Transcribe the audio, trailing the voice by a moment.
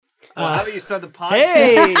How about you start the podcast?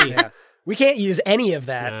 Hey! Yeah. We can't use any of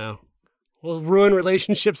that. No. We'll ruin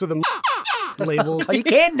relationships with the labels. You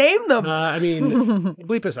can't name them. I mean,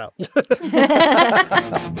 bleep us out.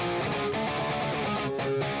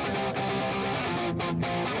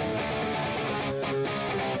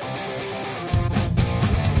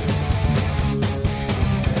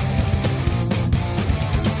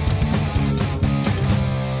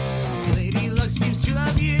 Lady luck seems to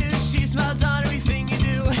love you. She smiles on everything you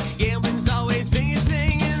do. Gambling's always been your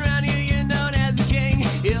thing. And around here you're known as a king.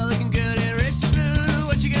 You're looking good and rich and blue.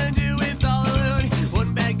 What you gonna do with all the loot?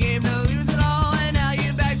 One bad game to lose it all. And now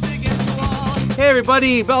your back's against the wall. Hey,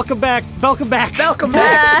 everybody. Welcome back. Welcome back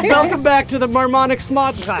to the Marmonic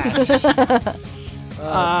Smodcast.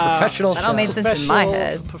 Professional That all show. made sense in my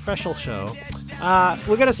head. Professional show.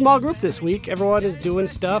 We got a small group this week. Everyone is doing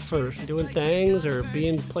stuff or doing things or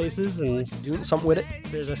being places, and Doing something with it.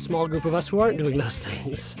 there's a small group of us who aren't doing those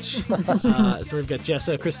things. So we've got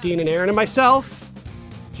Jessa, Christine, and Aaron, and myself,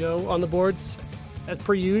 Joe, on the boards, as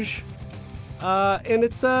per usual. And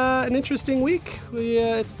it's an interesting week.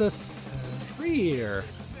 It's the 3-year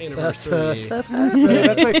anniversary.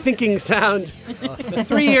 That's my thinking sound. The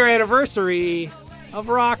 3-year anniversary of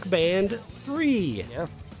Rock Band 3. Yeah.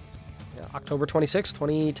 October 26,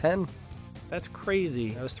 2010. That's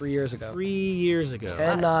crazy. That was 3 years ago. 3 years ago.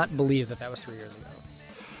 Cannot believe that was 3 years ago.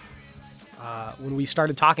 When we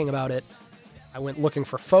started talking about it, I went looking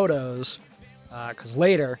for photos because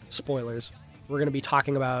later, spoilers, we're going to be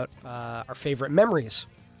talking about our favorite memories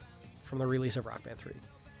from the release of Rock Band 3.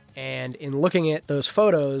 And in looking at those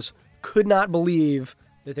photos, could not believe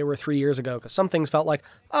that they were 3 years ago because some things felt like,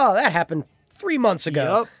 oh, that happened 3 months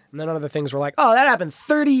ago. Yep. And then other things were like, oh, that happened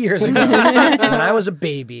 30 years ago. When I was a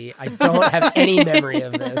baby, I don't have any memory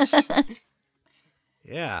of this.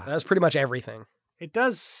 Yeah. That was pretty much everything. It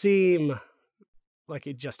does seem like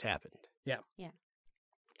it just happened. Yeah. Yeah.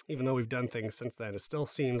 Even though we've done things since then, it still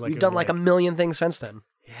seems like We've it done was like a million things since then.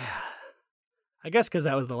 Yeah. I guess because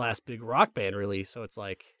that was the last big Rock Band release, so it's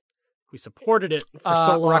like we supported it for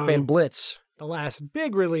so long. Rock Band Blitz. The last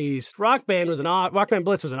big release. Rock Band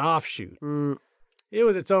Blitz was an offshoot. It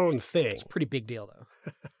was its own thing. It's a pretty big deal,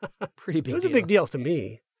 though. Pretty big deal. It was a big deal to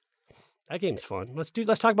me. That game's fun. Let's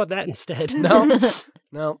talk about that instead.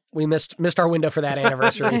 No, we missed our window for that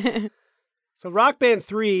anniversary. So Rock Band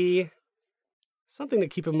 3, something to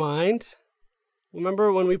keep in mind.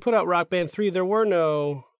 Remember when we put out Rock Band 3, there were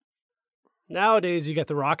no... Nowadays, you got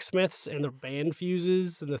the Rocksmiths and the band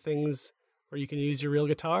fuses and the things where you can use your real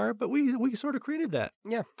guitar, but we sort of created that.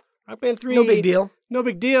 Yeah. Rock Band 3... No big deal. No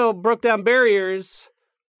big deal. Broke down barriers.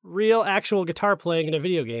 Real, actual guitar playing in a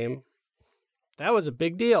video game. That was a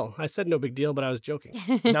big deal. I said no big deal, but I was joking.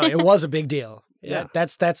 No, it was a big deal. Yeah.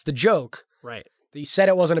 That's the joke. Right. You said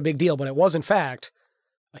it wasn't a big deal, but it was, in fact,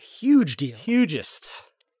 a huge deal. Hugest.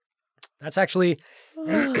 That's actually...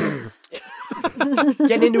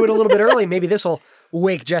 Getting into it a little bit early, maybe this will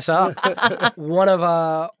wake Jessa up. One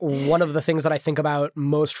of the things that I think about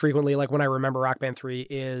most frequently, like when I remember Rock Band 3,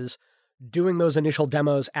 is doing those initial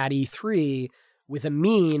demos at E3 with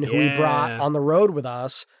Amin, who we brought on the road with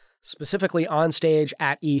us, specifically on stage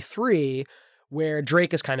at E3, where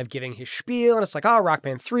Drake is kind of giving his spiel, and it's like, oh, Rock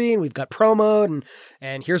Band 3, and we've got promo,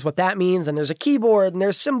 and here's what that means, and there's a keyboard, and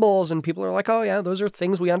there's cymbals, and people are like, oh, yeah, those are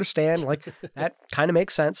things we understand. Like, that kind of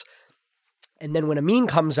makes sense. And then when Amin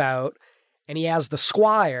comes out, and he has the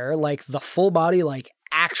Squire, like the full body, like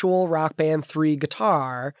actual Rock Band 3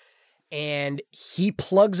 guitar, and he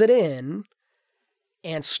plugs it in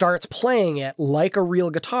and starts playing it like a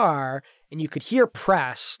real guitar, and you could hear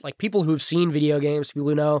press, like people who've seen video games, people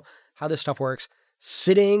who know how this stuff works,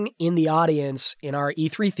 sitting in the audience in our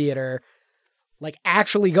E3 theater, like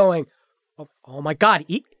actually going, oh my God,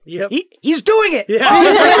 he's doing it! Yeah.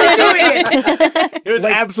 He's really doing it! It was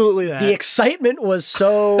like, absolutely that. The excitement was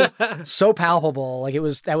so palpable. Like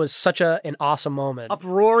that was such an awesome moment.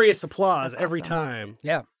 Uproarious applause every time.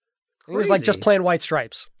 Yeah. It was like just playing White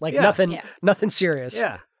Stripes. Like nothing serious.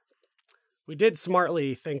 Yeah. We did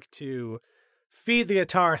smartly think to feed the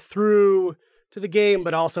guitar through to the game,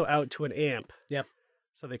 but also out to an amp. Yeah.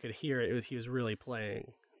 So they could hear it. He was really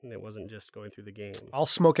playing, and it wasn't just going through the game. All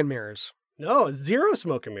smoke and mirrors. No, zero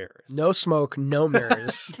smoke and mirrors. No smoke, no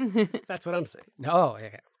mirrors. That's what I'm saying. No,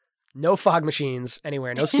 okay. No fog machines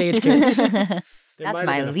anywhere. No stage kits. That's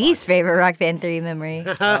my least favorite Rock Band 3 memory.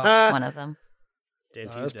 One of them.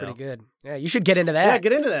 That was pretty good. Yeah, you should get into that. Yeah,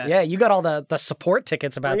 get into that. Yeah, you got all the support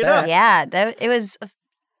tickets about that. Yeah, there was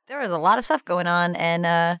a lot of stuff going on,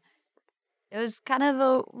 and it was kind of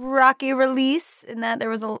a rocky release in that there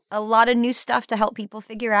was a lot of new stuff to help people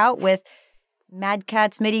figure out with Mad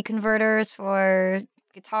Catz MIDI converters for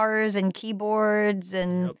guitars and keyboards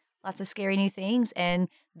and lots of scary new things. And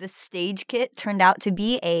the stage kit turned out to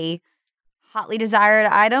be a hotly desired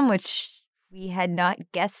item, which we had not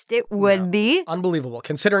guessed it would be. Unbelievable,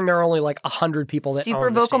 considering there are only like 100 people that Super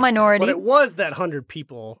own the vocal stage. minority. But it was that 100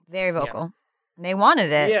 people. Very vocal. And they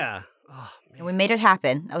wanted it. Yeah. Oh, And we made it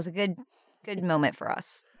happen. That was a good moment for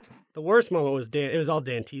us. The worst moment was it was all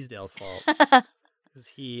Dan Teasdale's fault. Because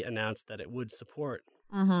he announced that it would support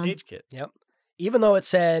Stage Kit. Yep. Even though it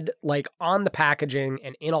said, like, on the packaging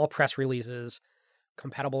and in all press releases,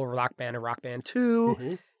 compatible with Rock Band and Rock Band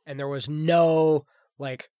 2, and there was no,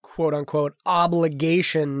 like, quote-unquote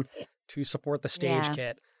obligation to support the stage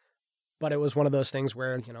kit. But it was one of those things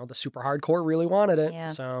where, you know, the super hardcore really wanted it. Yeah.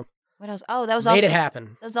 So What else? Oh, that was made also it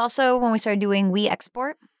happen. That was also when we started doing We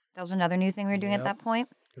Export. That was another new thing we were doing at that point.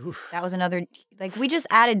 Oof. That was another, like, we just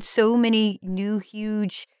added so many new,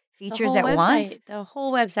 huge features at once. The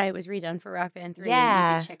whole website was redone for Rock Band 3.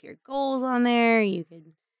 Yeah. You could check your goals on there. You could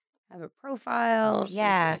have a profile.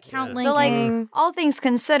 Yeah. Account Yes. So, like, linking. all things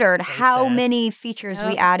considered, Some how stats. many features we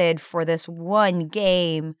Yep. added for this one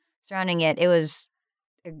game surrounding it, it was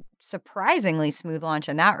a surprisingly smooth launch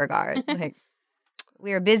in that regard. Like,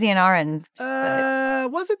 we were busy in our end.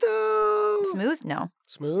 Was it though? Smooth? No.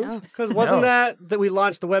 Smooth? No. Because wasn't No. that we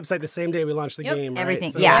launched the website the same day we launched the Yep. game, right?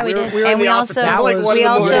 Everything. So Yeah, we did. were in And the we office also- until, like, That 1 we in the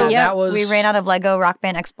also- morning. that was We ran out of Lego Rock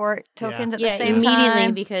Band export tokens at the same immediately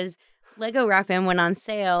time. because Lego Rock Band went on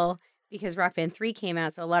sale because Rock Band 3 came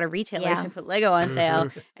out, so a lot of retailers Yeah. had put Lego on sale,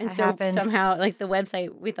 and That so happened. somehow, like, the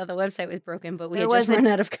website, we thought the website was broken, but we There had just was run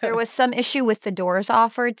out of code. There was some issue with the doors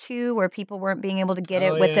offer too, where people weren't being able to get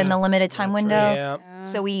Oh, it within yeah. the limited time That's window. Yeah.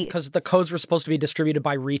 So we, Because the codes were supposed to be distributed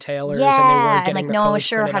by retailers, and they Yeah, weren't and, getting like, the no one was codes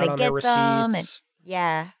sure printed how to out on their get them, receipts.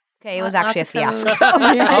 yeah, okay, it was Lots actually a of code. fiasco. Oh,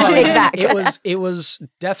 I'll take yeah. back. It was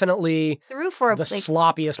definitely Through for the like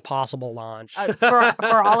sloppiest possible launch.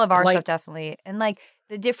 for all of our Like- stuff, definitely, and like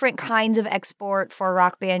the different kinds of export for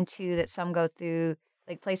Rock Band 2 that some go through.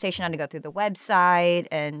 Like PlayStation had to go through the website,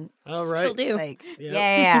 and Oh, Still right. do. like Yep.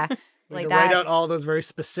 yeah, We like had to write that. out all those very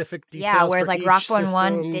specific details. Yeah, whereas for like each Rock Band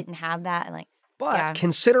 1 system. didn't have that, and like But yeah.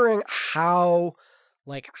 considering how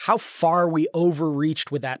far we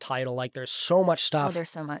overreached with that title, like there's so much oh, stuff there's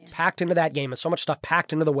so much. packed into that game and so much stuff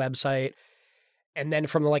packed into the website. And then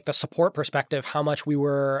from the support perspective, how much we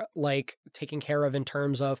were like taking care of in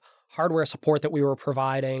terms of hardware support that we were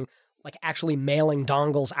providing, like actually mailing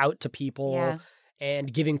dongles out to people Yeah.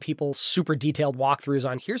 and giving people super detailed walkthroughs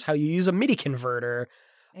on here's how you use a MIDI converter.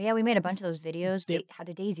 Yeah, we made a bunch of those videos. That- How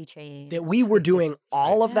to daisy chain. That we were doing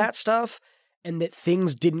all of Yeah. that stuff and that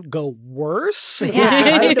things didn't go worse. It Yeah. was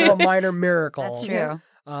kind of a minor miracle. That's true.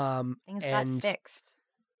 And Things got fixed.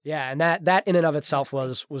 yeah, and that in and of itself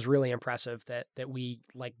was really impressive that we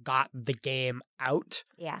like got the game out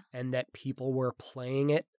Yeah. and that people were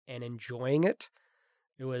playing it and enjoying it.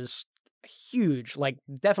 It was huge. Like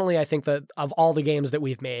definitely I think that of all the games that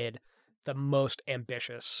we've made, the most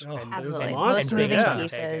ambitious. Oh, and, it was a Absolutely. monster. Most and big moving Yeah.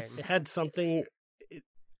 undertaking. pieces. It had something.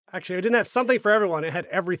 Actually, it didn't have something for everyone. It had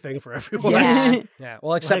everything for everyone. Yeah. Yeah,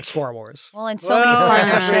 well, except Like- Score Wars. Well, and so many Well,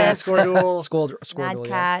 partnerships. Score Duel. Score Mad Duel,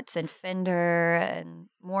 yeah. Cats and Fender and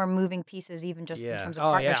more moving pieces, even just in Yeah. terms of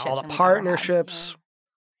Oh yeah, partnerships. all than the we've ever had. partnerships.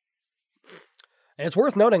 And it's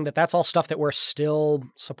worth noting that that's all stuff that we're still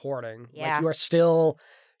supporting. Yeah. Like you are still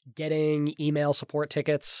getting email support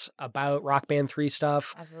tickets about Rock Band 3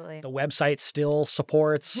 stuff. Absolutely. The website still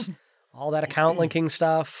supports all that account linking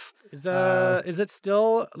stuff. Is it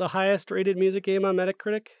still the highest rated music game on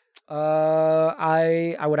Metacritic?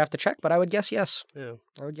 I would have to check, but I would guess yes. Yeah.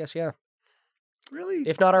 I would guess yeah. Really?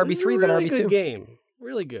 If not RB3, then really RB2. Good game.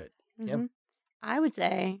 Really good. Yep. Mhm. I would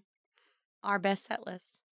say our best set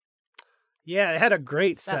list. Yeah, it had a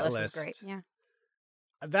great That set list list. was great. Yeah.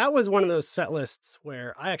 That was one of those set lists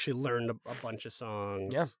where I actually learned a bunch of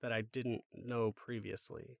songs Yeah. that I didn't know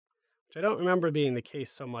previously, which I don't remember being the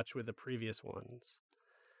case so much with the previous ones.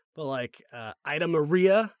 But like Ida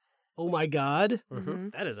Maria, oh my God,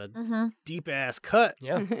 Mhm. that is a Mm-hmm. deep ass cut.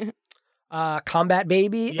 Yeah. Combat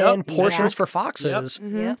Baby Yep. and Portions Yeah. for Foxes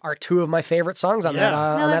Yeah. are two of my favorite songs on Yeah. that No,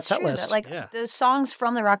 on that that's set true. list. Like Yeah. those songs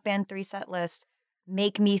from the Rock Band 3 set list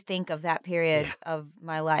make me think of that period Yeah. of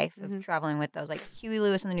my life of Mhm. traveling with those. Like Huey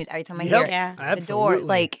Lewis in the News. Every time I Yep. hear it, Yeah. the Absolutely. Doors.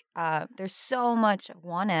 Like there's so much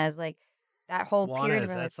Juanes. Like that whole period. Juanes,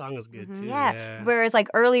 Of that song is good Mhm. too. yeah. Whereas like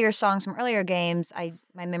earlier songs from earlier games,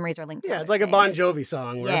 my memories are linked to. Yeah, other it's like a Bon things. Jovi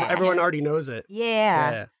song where Yeah. everyone already knows it.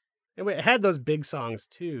 Yeah. And it had those big songs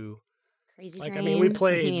too. Crazy Like, Train. I mean, we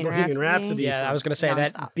played Bohemian Rhapsody. yeah, I was going to say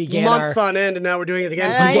Nonstop. that began Months our, on end, and now we're doing it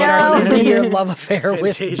again. I began our know. 3-year love affair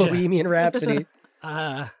with Fantasia. Bohemian Rhapsody.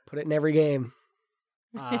 Uh, Put it in every game.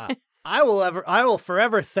 I will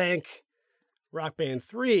forever thank Rock Band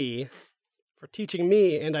 3 for teaching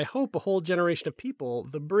me, and I hope a whole generation of people,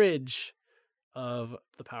 the bridge of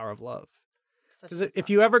The Power of Love. Because if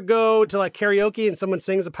you ever go to like karaoke and someone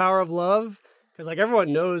sings The Power of Love, because like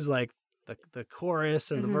everyone knows like the chorus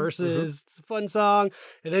and the verses, it's a fun song,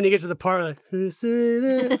 and then you get to the part like, who said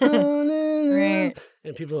it all in Right. love?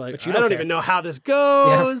 And people are like, But you I don't don't care. even know how this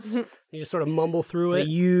goes. You just sort of mumble through But it.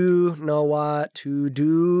 you know what to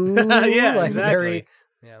do. Yeah, Like, exactly.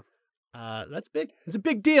 Yeah. That's big. It's a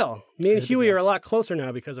big deal. Me and It's a big Huey deal. are a lot closer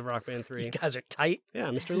now because of Rock Band You 3. guys are tight. Yeah,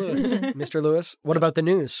 Mr. Lewis. Mr. Lewis, what about the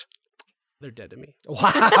news? They're dead to me.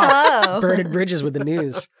 Wow. Oh. Burned bridges with the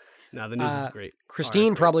news. No, the news is great. Christine All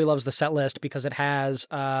right, probably loves the set list because it has,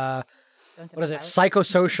 Don't what is it? tell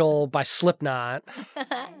Psychosocial by Slipknot.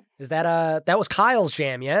 Is that that was Kyle's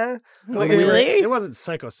jam, yeah? Really? It wasn't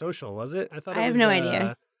psychosocial, was it? I thought I it have was, no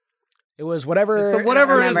idea. It was whatever. It's the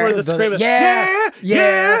whatever it is where remember. the scream is,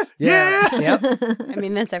 yeah. Yep. I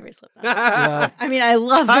mean, that's every Slipknot. Yeah. I mean, I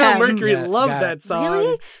love Kyle them. Mercury Yeah, loved got that song.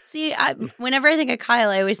 Really? See, whenever I think of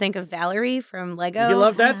Kyle, I always think of Valerie from Lego. You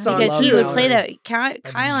love that song because love he too. would play Valerie. that.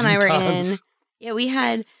 Kyle and I were in. Zootons. Yeah, we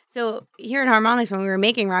had so here at Harmonics when we were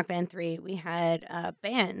making Rock Band 3, we had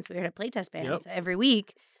bands. We had a playtest band. Yep. So every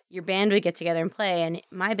week, your band would get together and play. And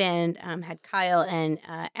my band had Kyle and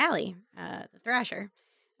Allie, the Thrasher.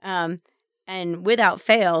 And without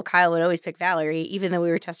fail, Kyle would always pick Valerie, even though we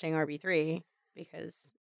were testing RB3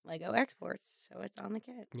 because Lego exports, so it's on the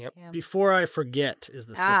kit. Yep. Yeah. Before I Forget is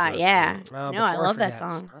the Slipknot Yeah. song. No, I Before love that Forget.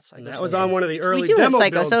 song. Not And that Psychosocial. was on one of the early do have demo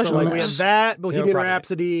builds. So Psychosocial like in we had this. that, Bohemian probably.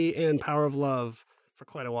 Rhapsody, and Power of Love for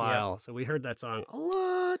quite a while. So we heard that song a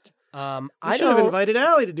lot. I I should have don't- invited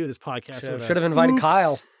Allie to do this podcast with us. Should have invited Oops.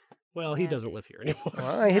 Kyle. Well, he Yeah. doesn't live here anymore.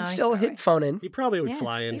 Well, he'd No, still he's hit phone in. He probably would Yeah,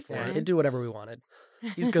 fly in he'd for fly Yeah, in. he'd do whatever we wanted.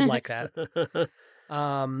 He's good like that.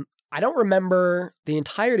 I don't remember the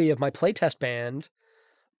entirety of my playtest band,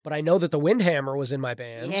 but I know that the Windhammer was in my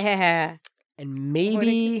band. Yeah. And What a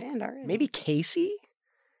maybe good band already. maybe Casey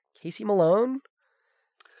Malone,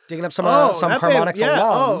 digging up some that band, harmonics yeah.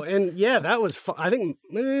 Oh, alone. and yeah, that was fun. I think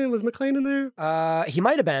was McLean in there? He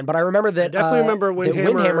might have been, but I remember that. definitely remember that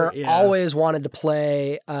Windhammer, yeah. always wanted to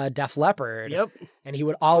play Def Leppard. Yep. And he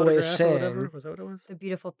would always Photograph or whatever. sing Was that what it was? The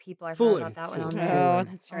beautiful people. I Foolin'. forgot about that one on Foolin'. there. Oh,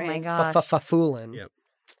 that's Oh right. my gosh. Foolin'. Yep.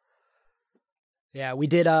 Yeah, we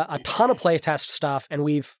did a ton of playtest stuff, and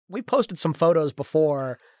we've posted some photos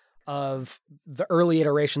before of the early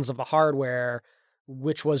iterations of the hardware,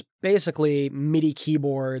 which was basically MIDI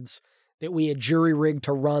keyboards that we had jury rigged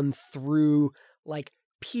to run through like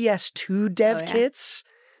PS2 dev Oh, yeah. kits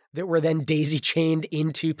that were then daisy chained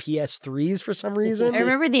into PS3s for some reason. I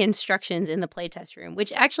remember the instructions in the playtest room,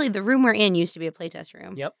 which actually the room we're in used to be a playtest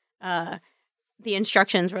room. Yep. The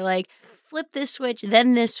instructions were like, flip this switch,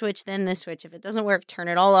 then this switch, then this switch. If it doesn't work, turn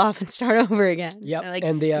it all off and start over again. Yep. They're like,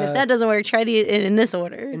 And the and if that doesn't work, try it in this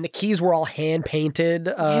order. and the keys were all hand painted,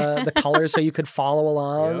 the colors so you could follow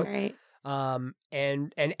along. Right.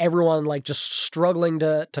 And everyone like just struggling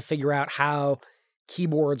to figure out how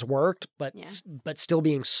keyboards worked, but Yeah. but still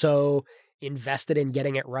being so invested in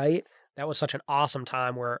getting it right. That was such an awesome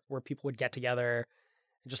time where people would get together,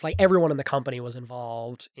 just like everyone in the company was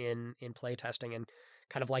involved in playtesting and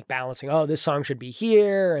kind of like balancing. Oh, this song should be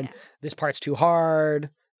here, and Yeah. this part's too hard.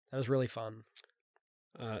 That was really fun.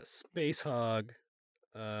 Space Hog.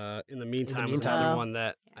 In the meantime, was Meantime. another one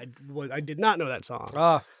that I did not know that song.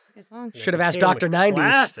 Oh, It's a good song. should have asked Became a Dr. 90s.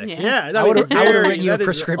 Classic. Yeah. Yeah, that I would've- was I would've very- written you a that is the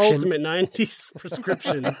prescription. ultimate 90s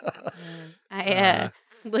prescription. I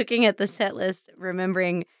looking at the set list,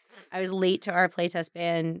 remembering I was late to our playtest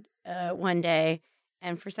band one day,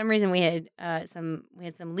 and for some reason we had some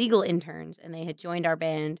legal interns, and they had joined our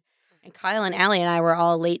band. And Kyle and Allie and I were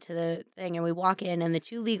all late to the thing, and we walk in, and the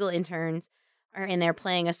two legal interns are in there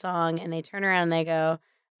playing a song, and they turn around and they go,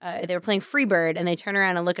 they were playing Freebird, and they turn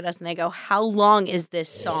around and look at us, and they go, "How long is this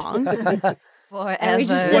song?" Forever. And we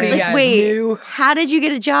just What said, are you like, guys, "Wait, new?" how did you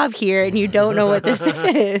get a job here and you don't know what this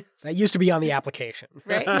is?" That used to be on the application.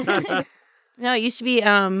 Right? No, it used to be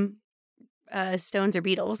Stones or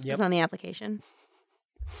Beatles Yep. was on the application.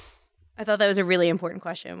 I thought that was a really important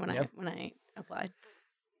question when Yep. I applied.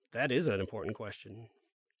 That is an important question.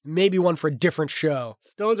 Maybe one for a different show.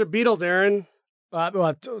 Stones or Beatles, Aaron?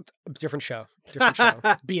 Different show. Different show.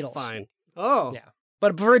 Beatles. Fine. Oh, Yeah.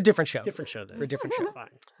 But for a different show. different show then. For a different show. Fine.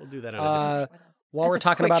 We'll do that on a different show. While we're That's a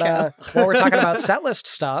talking quick about while we're talking about set list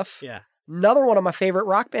stuff, Yeah. another one of my favorite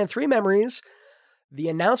Rock Band 3 memories, the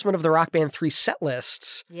announcement of the Rock Band 3 set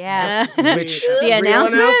list. Yeah. Which- The real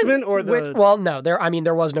announcement? or the Which, well, no, there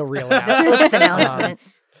was no real The announcement. Oops announcement.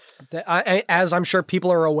 As I'm sure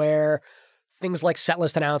people are aware, things like set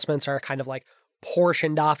list announcements are kind of like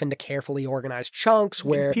portioned off into carefully organized chunks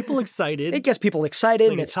where Gets people excited. it gets people excited,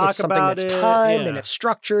 They and can it's talk something about that's it, timed yeah. and it's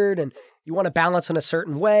structured, and you want to balance in a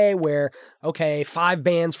certain way where, okay, 5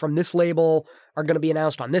 bands from this label are going to be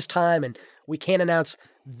announced on this time, and we can't announce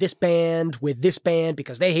this band with this band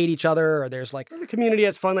because they hate each other, or there's like, The community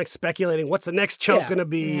has fun, like speculating what's the next chunk Yeah. going to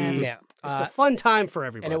be. yeah. It's a fun time for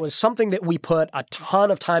everybody. And it was something that we put a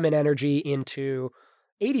ton of time and energy into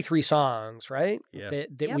 83 songs, right? Yeah. That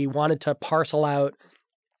Yep. we wanted to parcel out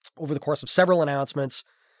over the course of several announcements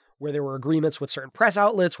where there were agreements with certain press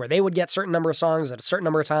outlets where they would get certain number of songs at a certain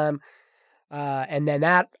number of time. And then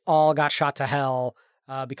that all got shot to hell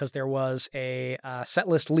because there was a set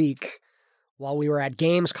list leak while we were at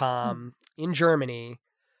Gamescom in Germany,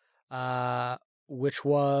 which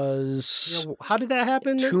was Yeah, how did that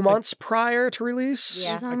happen? 2 months prior to release. It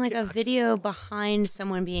Yeah. was on like a video behind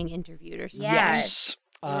someone being interviewed or something. Yeah. Yes.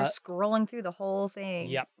 They were scrolling through the whole thing.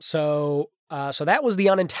 Yep. So that was the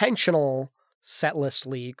unintentional set list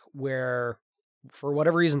leak where, for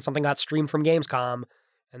whatever reason, something got streamed from Gamescom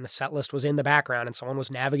and the set list was in the background and someone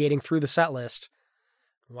was navigating through the set list.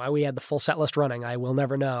 Why we had the full set list running, I will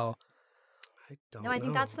never know. I don't No, I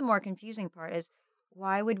think know. that's the more confusing part is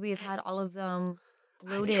why would we have had all of them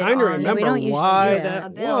loaded I'm trying to on remember don't usually why do that a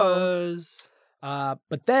build? was.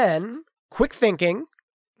 But then, quick thinking,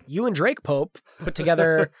 you and Drake Pope put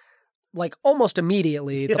together, like almost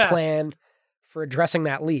immediately, the Yeah. plan for addressing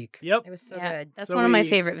that leak. Yep. It was so Yeah, good. that's So one of my we-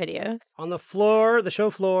 favorite videos. On the floor, the show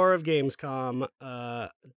floor of Gamescom,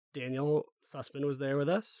 Daniel Sussman was there with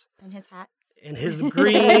us And his hat. in his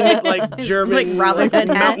green, like His, German like, Robin Hood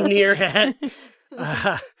hat. mountaineer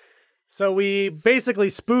hat. So we basically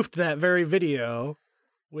spoofed that very video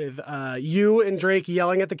with you and Drake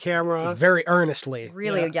yelling at the camera. Very earnestly.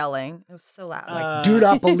 Really Yeah. yelling. It was so loud. Do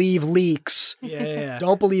not believe leaks. Yeah.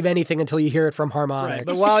 Don't believe anything until you hear it from Harmonic. Right.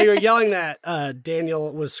 But while you were yelling that,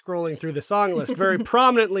 Daniel was scrolling through the song list very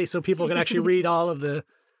prominently so people could actually read all of the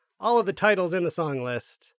titles in the song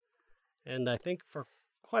list. And I think for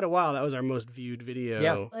quite a while that was our most viewed video.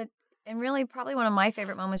 Yeah. And really, probably one of my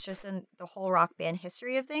favorite moments just in the whole rock band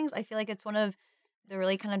history of things. I feel like it's one of the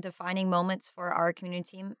really kind of defining moments for our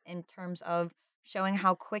community team in terms of showing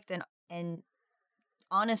how quick and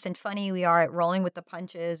honest and funny we are at rolling with the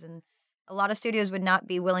punches. And a lot of studios would not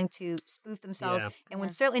be willing to spoof themselves Yeah. and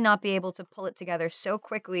would certainly not be able to pull it together so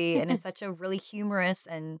quickly and in such a really humorous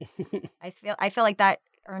and I feel like that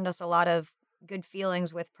earned us a lot of good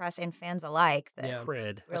feelings with press and fans alike. That Yeah.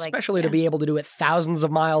 Cred. we're like, Especially to yeah. be able to do it thousands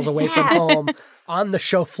of miles away from home on the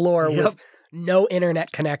show floor Yep. with no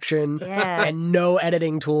internet connection Yeah. and no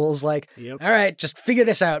editing tools. Like, Yep. all right, just figure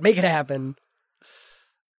this out, make it happen.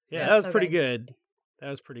 Yeah, Yeah, that was so pretty good. good. That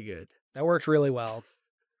was pretty good. That worked really well.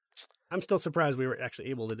 I'm still surprised we were actually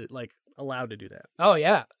able to allowed to do that. Oh,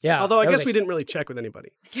 yeah. Yeah. Although I That was guess a- we didn't really check with anybody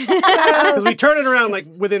because we turned it around like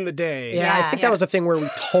within the day. Yeah, I Yeah. think that was the thing where we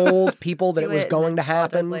told people that Do it was and going to then tell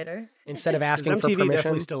us happen later. instead of 'Cause asking for MTV permission.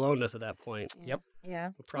 definitely still owned us at that point. Yep. Yeah.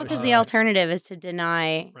 We probably Because should- the alternative is to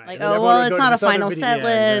deny, Right, like, and then oh, everyone well, would it's go to not a this other final video. set Yeah,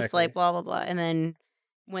 list, exactly. like, blah, blah, blah. And then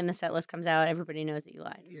when the set list comes out, everybody knows that you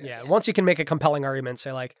lied. Yeah. Once you can make a compelling argument,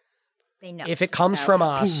 say, like, They know. if it comes out. from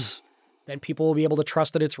us, then people will be able to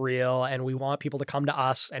trust that it's real, and we want people to come to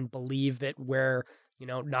us and believe that we're,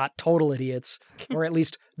 not total idiots, or at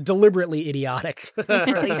least deliberately idiotic. or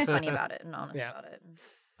at least funny about it and honest Yeah. about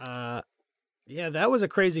it. Yeah, that was a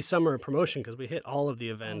crazy summer of promotion because we hit all of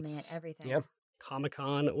the Oh man, events. everything. Yep.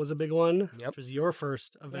 Comic-Con was a big one, Yep. which was your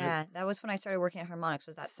first event. Yeah, that was when I started working at Harmonix.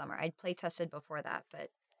 Was that summer? I'd play tested before that, but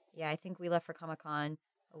yeah, I think we left for Comic Con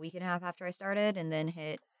a week and a half after I started, and then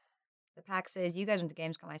hit the PAXs. You guys went to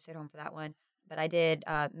Gamescom. I stayed home for that one, but I did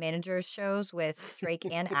managers shows with Drake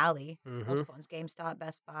and Allie. Mhm. Multiple ones: GameStop,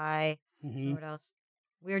 Best Buy. Mhm. What else?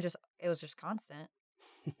 It was just constant.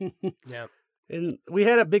 Yeah. And we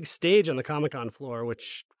had a big stage on the Comic-Con floor,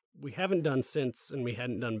 which we haven't done since and we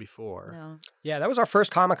hadn't done before. No, Yeah, that was our first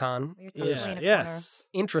Comic-Con. we were It totally was in a corner. Yes.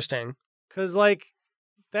 interesting. Because,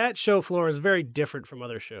 that show floor is very different from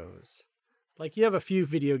other shows. You have a few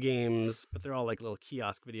video games, but they're all, little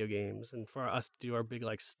kiosk video games. And for us to do our big,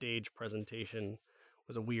 stage presentation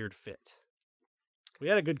was a weird fit. We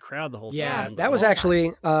had a good crowd the whole Yeah, time. that was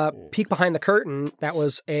actually peek behind the curtain. That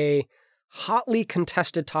was a hotly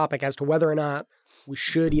contested topic as to whether or not we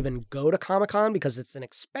should even go to Comic-Con because it's an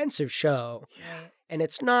expensive show. Right. And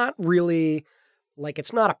it's not really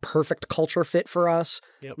it's not a perfect culture fit for us.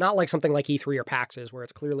 Yep. Not like something like E3 or PAX is, where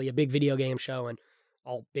it's clearly a big video game show and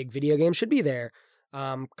all big video games should be there.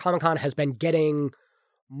 Comic-Con has been getting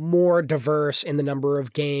more diverse in the number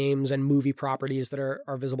of games and movie properties that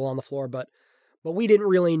are visible on the floor, but but we didn't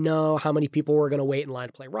really know how many people were going to wait in line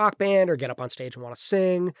to play Rock Band or get up on stage and want to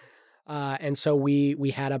sing. And so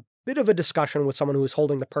we had a bit of a discussion with someone who was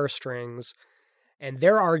holding the purse strings, and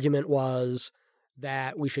their argument was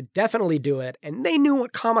that we should definitely do it. And they knew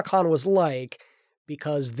what Comic-Con was like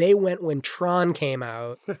because they went when Tron came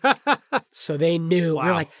out. So they knew. Wow.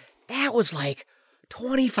 We're like, that was like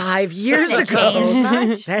 25 years Did it ago. change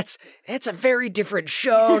much? That's a very different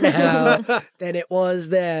show now than it was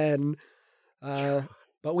then.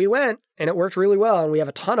 But we went, and it worked really well, and we have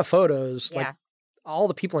a ton of photos. Like Yeah. all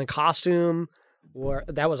the people in costume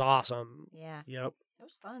that was awesome. Yeah. Yep. It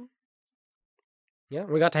was fun. Yeah,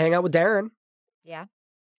 we got to hang out with Darren. Yeah.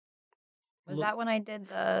 Was Look- that when I did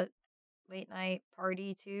the late night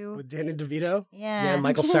party too? With Danny DeVito. Yeah. Yeah,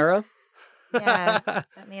 Michael Cera. Yeah.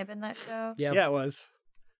 That may have been that show. Yeah. Yeah, it was.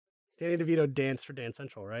 Danny DeVito danced for Dance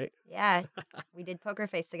Central, right? Yeah. We did Poker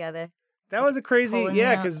Face together. That was a crazy, Pulling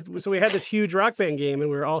yeah, out because the so we had this huge Rock Band game, and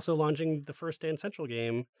we were also launching the first Dance Central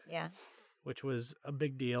game, Yeah. which was a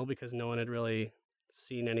big deal because no one had really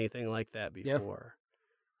seen anything like that Yeah. before.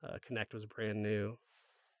 Connect was brand new.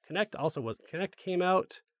 Connect came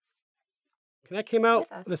out. Connect came out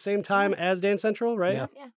With us. the same time as Dance Central, right? Yeah.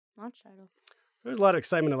 Yeah. Launch title. There was a lot of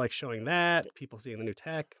excitement of like showing that, people seeing the new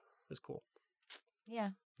tech. It was cool. Yeah.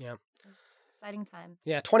 Yeah. It was an exciting time.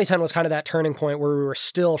 Yeah, 2010 was kind of that turning point where we were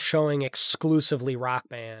still showing exclusively Rock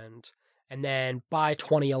Band. And then by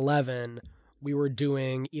 2011, we were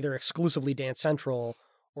doing either exclusively Dance Central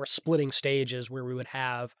or splitting stages where we would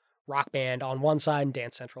have Rock Band on one side and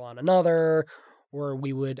Dance Central on another, or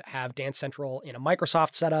we would have Dance Central in a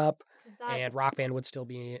Microsoft setup 'Cause that- and Rock Band would still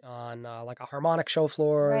be on like a harmonic show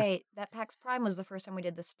floor. Right. That PAX Prime was the first time we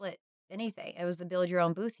did the split anything. It was the build your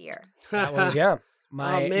own booth year. That was, yeah.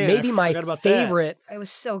 man, Maybe I my forgot about that. favorite, It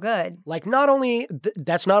was so good. like not only,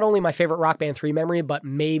 that's not only my favorite Rock Band 3 memory, but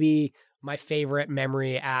maybe my favorite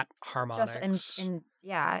memory at Harmonix. Just and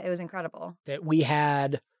yeah, it was incredible. That we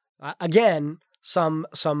had, again, some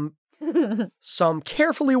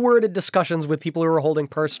carefully worded discussions with people who were holding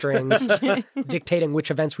purse strings, dictating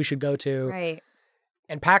which events we should go to. Right.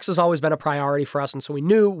 And PAX has always been a priority for us, and so we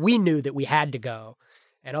knew that we had to go,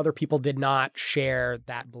 and other people did not share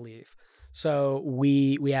that belief. So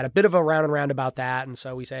we had a bit of a round and round about that, and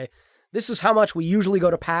so we say, this is how much we usually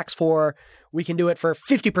go to PAX for. We can do it for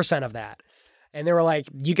 50% of that. And they were like,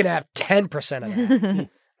 you can have 10% of that. And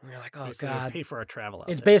we were like, oh, Basically, God. pay for our travel out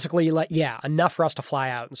It's there. basically like, yeah, enough for us to fly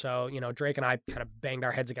out. And so, Drake and I kind of banged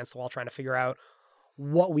our heads against the wall trying to figure out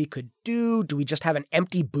what we could do. Do we just have an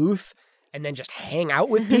empty booth and then just hang out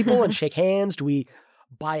with people and shake hands? Do we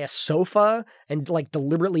buy a sofa and like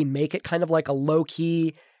deliberately make it kind of like a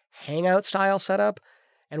low-key hangout style setup?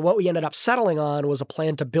 And what we ended up settling on was a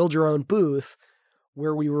plan to build your own booth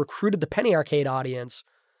where we recruited the Penny Arcade audience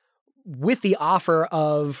with the offer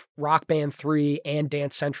of Rock Band 3 and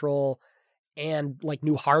Dance Central and like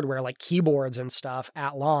new hardware like keyboards and stuff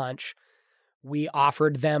at launch. We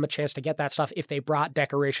offered them a chance to get that stuff if they brought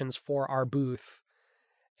decorations for our booth,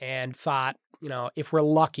 and thought, if we're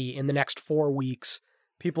lucky in the next 4 weeks,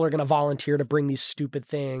 people are going to volunteer to bring these stupid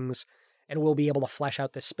things and we'll be able to flesh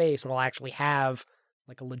out this space and we'll actually have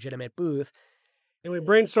like a legitimate booth. And we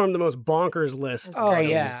brainstormed the most bonkers list. That's Oh, great.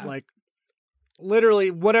 yeah. Like literally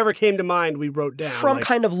whatever came to mind, we wrote down. From like,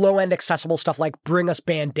 kind of low-end accessible stuff like bring us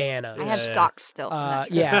bandanas. I have Yeah. socks still. From that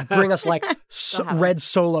trip. Yeah, bring us like Still have 'em. red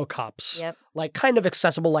Solo cups. Yep. Like kind of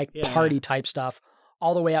accessible, like Yeah. party type stuff,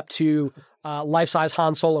 all the way up to life-size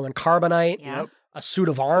Han Solo and Carbonite, Yeah. a suit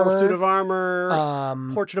of full armor. suit of armor,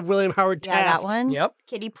 portrait of William Howard Yeah, Taft. that one. Yep.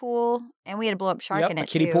 Kiddie pool, and we had a blow up shark Yep, in a it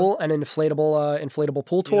kiddie too. pool and an inflatable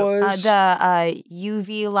pool toys. The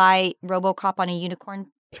UV light RoboCop on a unicorn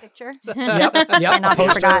picture. yep, Cannot be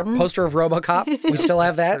forgotten. poster of RoboCop. We still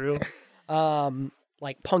have That's that. true.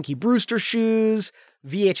 Like Punky Brewster shoes,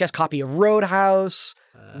 VHS copy of Roadhouse,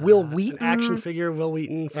 Will Wheaton. An action figure of Will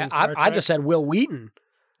Wheaton from Yeah, Star I Trek. just said Will Wheaton.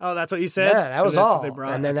 Oh, that's what you said? Yeah, that was And that's all. What they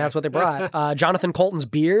brought? And then Okay. that's what they brought. Jonathan Colton's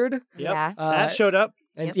beard. Yep. Yeah. That showed up.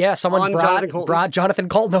 And Yep. yeah, someone On Jonathan Colton. brought Jonathan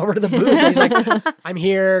Colton over to the booth. And he's like, I'm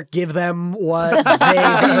here. Give them what they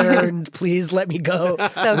earned. Please let me go.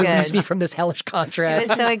 So Release good. me from this hellish It contract.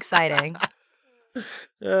 was so exciting.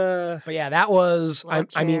 But yeah, that was, Love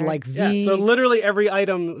I mean, chair. like Yeah, the. so literally every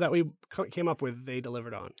item that we came up with, they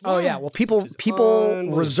delivered on. Oh yeah, well people is people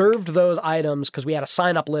unbelievable. reserved those items because we had a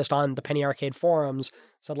sign up list on the Penny Arcade forums.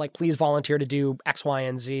 Said like, please volunteer to do X, Y,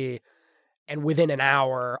 and Z. And within an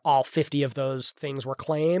hour, all 50 of those things were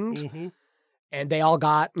claimed. Mm-hmm. And they all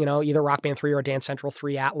got, either Rock Band 3 or Dance Central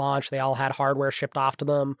 3 at launch. They all had hardware shipped off to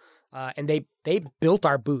them. And they built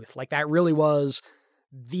our booth. Like that really was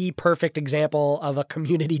the perfect example of a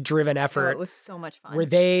community-driven Oh, effort it was so much fun. where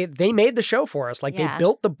they made the show for us. Like they Yeah.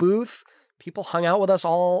 built the booth, people hung out with us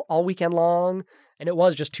all weekend long, and it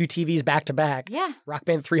was just 2 TVs back to back. Yeah. Rock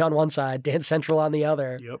Band 3 on one side, Dance Central on the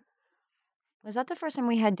other. Yep. Was that the first time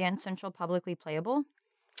we had Dance Central publicly playable?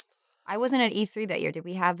 I wasn't at E3 that year. Did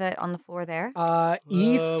we have it on the floor there? E3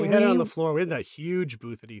 We had it on the floor. We had that huge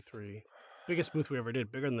booth at E3. Biggest booth we ever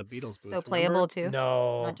did, bigger than the Beatles booth. So playable too?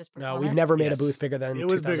 No, Not just no, we've never made a Yes. booth bigger than It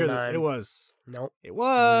was bigger 2009. than it was. Nope. It Oh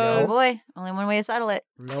was. boy, only one way to settle it.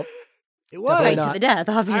 Nope. It Definitely was. Fight not. to the death,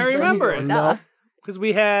 obviously. remember it. Duh. Because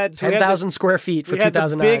we had 10,000 square feet for we had the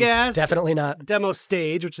 2009. big-ass- Definitely not. demo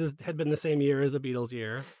stage, which had been the same year as the Beatles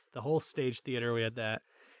year. The whole stage theater, we had that.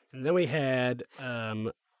 And then we had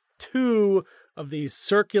 2 of these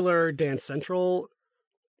circular Dance Central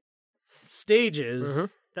stages Mhm.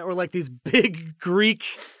 that were like these big Greek,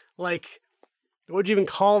 like, what would you even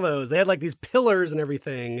call those? They had like these pillars and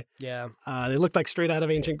everything. Yeah. They looked like straight out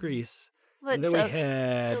of ancient Greece. But And then so, we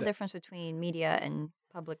had- still difference between media and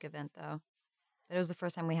public event though. It was the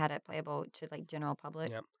first time we had it playable to like general public.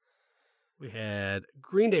 Yep. We had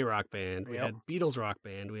Green Day Rock Band. We Yep. had Beatles Rock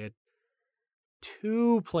Band. We had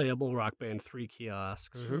 2 playable Rock Band 3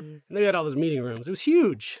 kiosks. Mhm. Jeez. And then we had all those meeting rooms. It was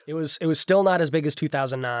huge. It was still not as big as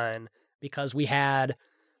 2009 because we had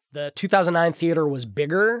the 2009 theater was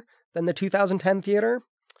bigger than the 2010 theater.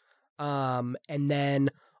 And then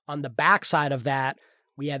on the backside of that,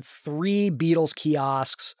 we had 3 Beatles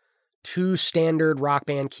kiosks, 2 standard Rock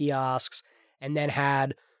Band kiosks, and then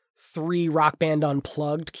had 3 Rock Band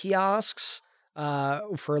Unplugged kiosks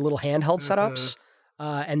for little handheld setups.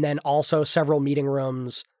 And then also several meeting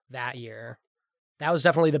rooms that year. That was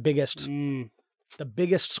definitely the biggest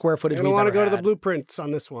square footage You're we've going to want ever to go to the had. blueprints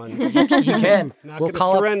on this one. You can. Not We'll going to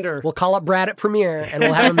call surrender. We'll call up Brad at Premiere and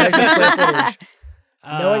we'll have him measure square footage.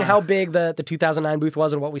 Knowing Uh, how big the 2009 booth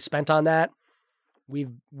was and what we spent on that,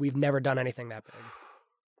 we've never done anything that big.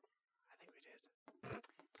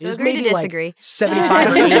 So It was agree to maybe like disagree. 75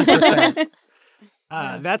 or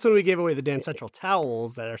 80%. That's when we gave away the Dance Central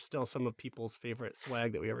towels that are still some of people's favorite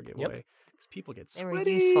swag that we ever give Yep. away. Because people get They sweaty. were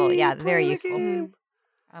useful. Yeah, very playing the useful. game.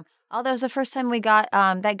 Oh, that was the first time we got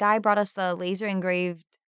that guy brought us the laser engraved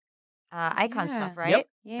icon Yeah. stuff, right? Yep.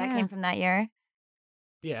 Yeah. That came from that year.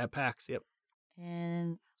 Yeah, PAX. Yep.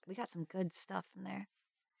 And we got some good stuff from there.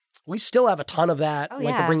 We still have a ton of that, Oh, like the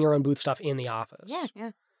yeah. bring your own booth stuff in the office.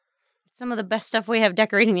 Yeah. Some of the best stuff we have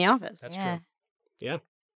decorating the office. That's yeah. true. Yeah.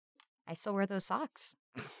 I still wear those socks.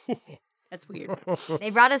 That's weird. They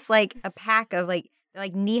brought us like a pack of like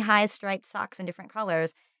knee-high striped socks in different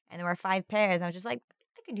colors, and there were 5 pairs. And I was just like,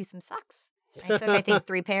 I could do some socks. And I took I think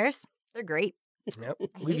 3 pairs. They're great. Yep. I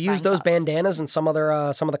We've hate used buying those socks. bandanas and some of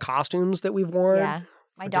the costumes that we've worn. Yeah.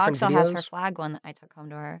 My for dog different still has her videos. flag one that I took home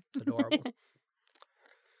to her. It's adorable.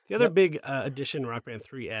 The other Yep. big addition Rock Band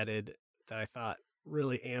 3 added that I thought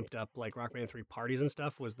really amped up like Rock Band 3 parties and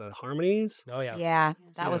stuff was the harmonies. Oh yeah. Yeah,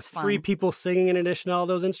 that Yeah, was fun. 3 people singing in addition to all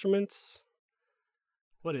those instruments.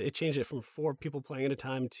 What it changed it from 4 people playing at a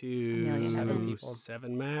time to million. 7 people.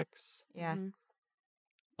 7 max. Yeah. Mhm.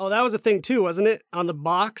 Oh, that was a thing too, wasn't it? On the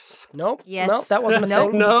box. Nope. Yes. Nope. That wasn't a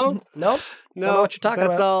Nope. thing. No, Nope. no. Don't know what you're talking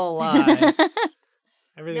that's about. all a lie.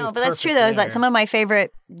 Everything No, was but that's true perfect though. It's like there. some of my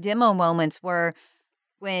favorite demo moments were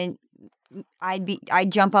when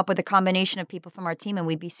I'd jump up with a combination of people from our team and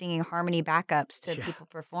we'd be singing harmony backups to Yeah. people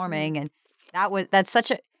performing, and that's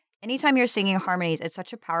such a anytime you're singing harmonies, it's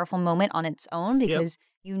such a powerful moment on its own because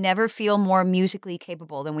you never feel more musically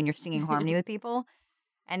capable than when you're singing harmony with people,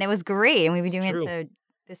 and it was great. And we've been It's doing true. it to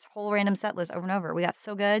this whole random set list over and over. We got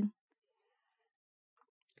so good.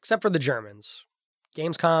 Except for the Germans.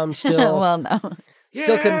 Gamescom still well, no.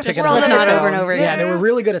 still couldn't pick Just it World up. of Slipknot over and over Yeah, again. they were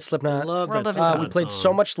really good at Slipknot. Love World that of Slipknot We played so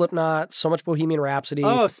song. much Slipknot, so much Bohemian Rhapsody.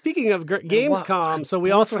 Oh, speaking of Gamescom, so we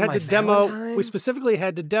Bullet also for had My to demo. Valentine? We specifically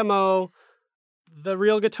had to demo the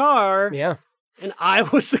real guitar, Yeah. and I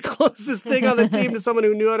was the closest thing on the team to someone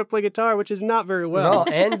who knew how to play guitar, which is not very well.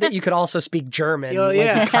 Well, and that you could also speak German. Oh, like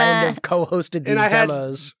yeah. you kind of co-hosted these And I had-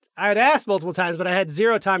 demos. I had asked multiple times, but I had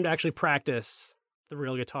 0 time to actually practice the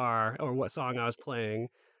real guitar or what song I was playing.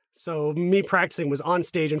 So me practicing was on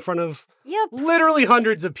stage in front of Yep. literally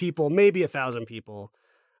hundreds of people, maybe 1,000 people.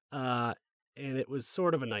 And it was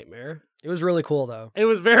sort of a nightmare. It was really cool though. It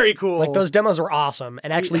was very cool. Like those demos were awesome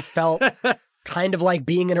and actually felt kind of like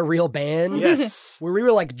being in a real band. Yes. Where we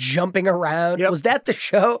were like jumping around. Yep. Was that the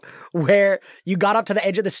show where you got up to the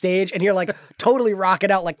edge of the stage and you're like totally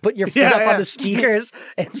rocking out, like putting your feet up on the speakers,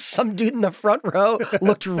 and some dude in the front row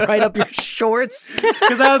looked right up your shorts?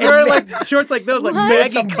 Because I was wearing like shorts like those, like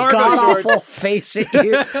baggy cargo God-awful shorts. face at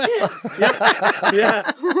you.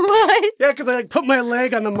 Yeah. What? Yeah, because I like put my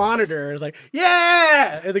leg on the monitor. I was like,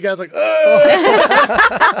 yeah! And the guy's like, oh!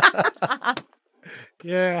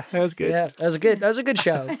 Yeah, that was good. Yeah, that was a good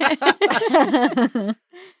show.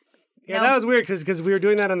 Yeah, that was weird because we were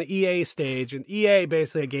doing that on the EA stage, and EA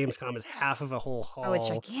basically at Gamescom is half of a whole hall. Oh, it's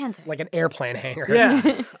gigantic. Like an airplane hangar.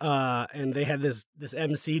 Yeah. And they had this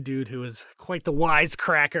MC dude who was quite the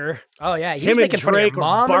wisecracker. Oh yeah, he Him was and making fun of your Drake were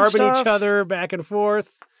mom and barbing stuff. each other back and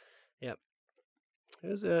forth. Yep. It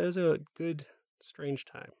was a good, strange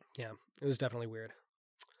time. Yeah, it was definitely weird.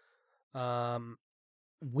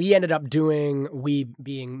 We ended up doing, we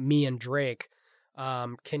being me and Drake,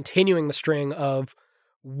 continuing the string of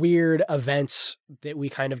weird events that we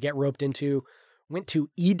kind of get roped into. Went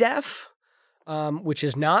to EDEF, which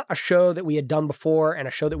is not a show that we had done before and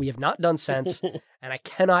a show that we have not done since. And I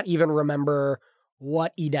cannot even remember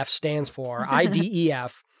what EDEF stands for.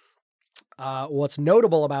 IDEF. What's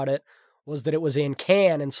notable about it was that it was in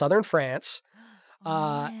Cannes in southern France.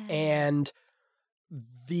 And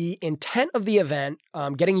the intent of the event,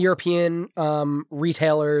 getting European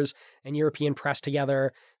retailers and European press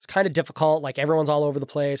together, is kind of difficult. Like everyone's all over the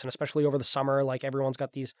place, and especially over the summer, like everyone's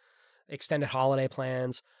got these extended holiday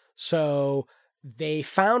plans. So they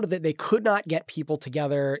found that they could not get people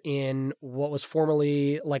together in what was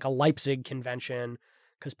formerly like a Leipzig convention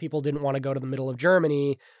because people didn't want to go to the middle of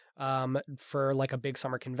Germany for like a big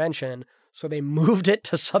summer convention. So they moved it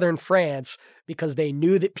to southern France because they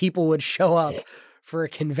knew that people would show up for a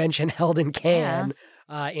convention held in Cannes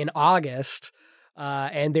in August.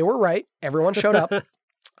 And they were right. Everyone showed up.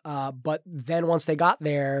 But then once they got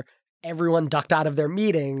there, everyone ducked out of their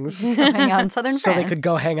meetings Hang out in southern so France. they could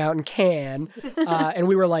go hang out in Cannes. And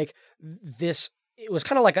we were like, it was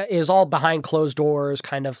kind of like it was all behind closed doors,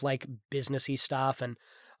 kind of like businessy stuff. And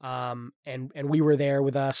we were there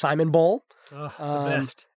with Simon Bull. Oh, the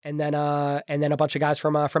best. And then a bunch of guys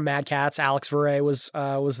from Mad Cats. Alex Verret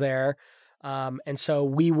was there. And so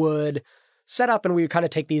we would set up and we would kind of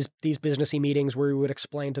take these businessy meetings where we would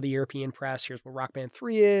explain to the European press, here's what Rock Band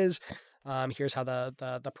 3 is. Here's how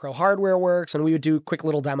the pro hardware works. And we would do quick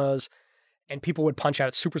little demos, and people would punch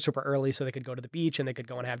out super, super early so they could go to the beach and they could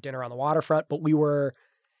go and have dinner on the waterfront. But we were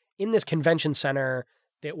in this convention center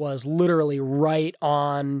that was literally right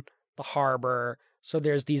on the harbor. So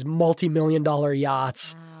there's these multi-million-dollar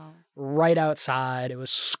yachts right outside. It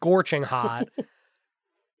was scorching hot.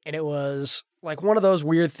 And it was like one of those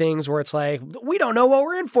weird things where it's like, we don't know what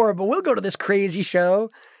we're in for, but we'll go to this crazy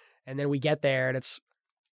show. And then we get there and it's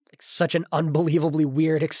like such an unbelievably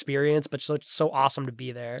weird experience, but so awesome to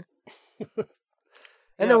be there.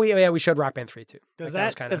 And then we showed Rock Band 3 too. Does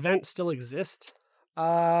like that event still exist?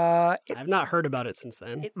 I've not heard about it since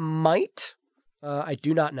then. It might. I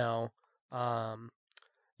do not know.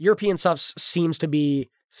 European stuff seems to be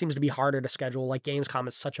harder to schedule. Like Gamescom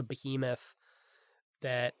is such a behemoth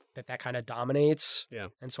that kind of dominates. Yeah.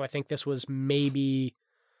 And so I think this was maybe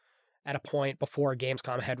at a point before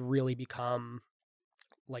Gamescom had really become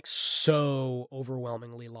like so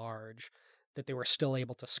overwhelmingly large that they were still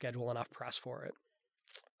able to schedule enough press for it.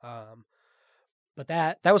 But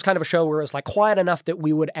that was kind of a show where it was like quiet enough that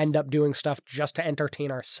we would end up doing stuff just to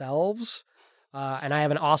entertain ourselves. And I have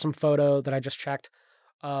an awesome photo that I just checked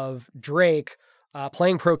of Drake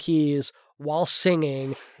playing pro keys while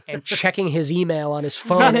singing and checking his email on his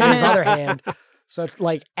phone in his other hand. So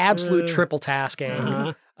like absolute triple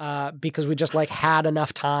tasking because we just like had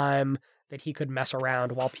enough time that he could mess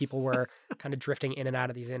around while people were kind of drifting in and out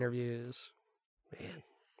of these interviews. Man.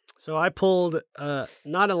 So I pulled,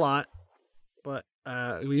 not a lot, but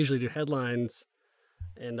we usually do headlines.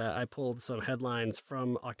 And I pulled some headlines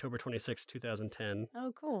from October 26, 2010.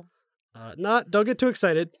 Oh, cool. Don't get too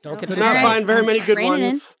excited. Don't get Could too not excited. find very many good Rein it in.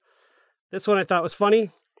 ones. This one I thought was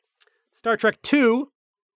funny. Star Trek II.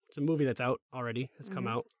 It's a movie that's out already. It's come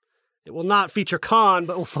out. It will not feature Khan,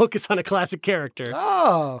 but will focus on a classic character.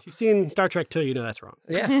 Oh, If you've seen Star Trek II, you know that's wrong.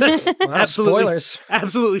 yeah. Well, Absolutely. Spoilers.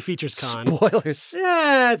 Absolutely features Khan. Spoilers.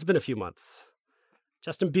 Yeah, it's been a few months.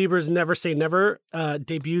 Justin Bieber's Never Say Never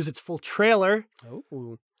debuts its full trailer.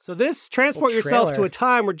 Oh, So this transport yourself to trailer. a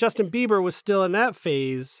time where Justin Bieber was still in that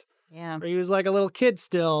phase, Yeah. where he was like a little kid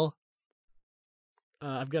still.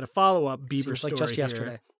 I've got a follow-up Bieber seems story like just here.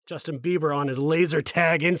 yesterday. Justin Bieber on his laser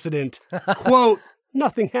tag incident. Quote,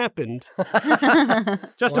 nothing happened.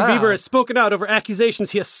 Justin Wow. Bieber has spoken out over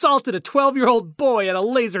accusations he assaulted a 12-year-old boy at a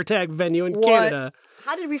laser tag venue in Canada,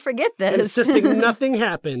 How did we forget this? insisting nothing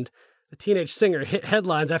happened. The teenage singer hit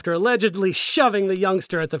headlines after allegedly shoving the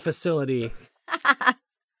youngster at the facility.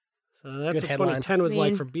 So that's Good what headline. 2010 was like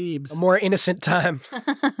Mean. for Biebs. A more innocent time.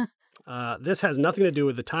 This has nothing to do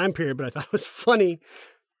with the time period, but I thought it was funny.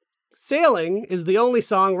 Sailing is the only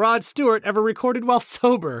song Rod Stewart ever recorded while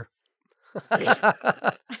sober.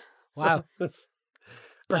 Wow. That's-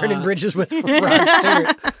 Burning bridges with Rod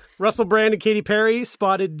Stewart. Russell Brand and Katy Perry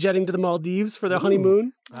spotted jetting to the Maldives for their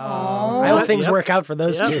honeymoon. I hope things Yep. work out for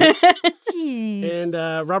those Yep. two. Jeez. And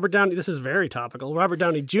Robert Downey, this is very topical. Robert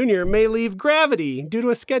Downey Jr. may leave Gravity due to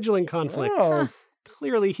a scheduling conflict. Oh.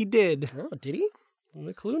 Clearly he did. Oh, did he? And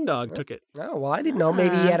the Clune Dog took it. Oh, well, I didn't know.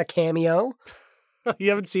 Maybe he had a cameo You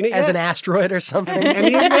haven't seen it as yet? an asteroid or something.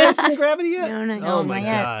 Any of you guys seen Gravity yet? No, not Oh yet. my Not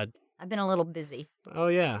yet. God. I've been a little busy. Oh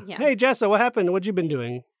yeah. Yeah. Hey Jessa, what happened? What'd you been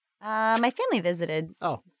doing? My family visited.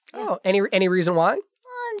 Oh, Oh, any reason why?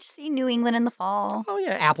 Just see New England in the fall. Oh,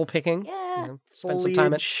 yeah, apple picking. Yeah. You know, spend some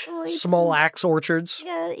time at foliage. Well, ate Small Axe Orchards.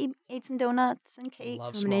 Yeah, ate some donuts and cakes.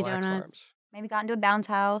 Love so many Small Axe donuts. Farms. Maybe got into a bounce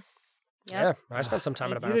house. Yeah, I spent some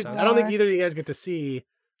time at a You bounce did- house. I don't think Bars. either of you guys get to see.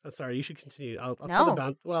 Oh, sorry, you should continue. I'll tell the No.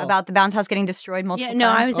 bounce. Well, About the bounce house getting destroyed multiple Yeah, no,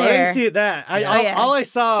 I times. was I didn't there. see that. Oh, yeah. All I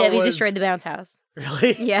saw Debbie was destroyed the bounce house.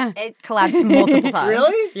 Really? Yeah. It collapsed multiple times.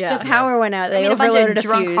 Really? Yeah. The power went out. They I mean, a bunch overloaded of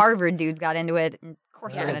drunk fuse, Harvard dudes got into it. And of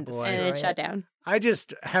course, Yeah. they're going Oh, to boy. destroy and it it. shut down. I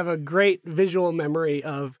just have a great visual memory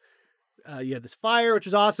of you had this fire, which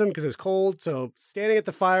was awesome because it was cold. So standing at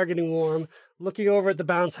the fire, getting warm, looking over at the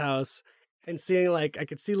bounce house, and seeing like I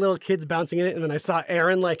could see little kids bouncing in it, and then I saw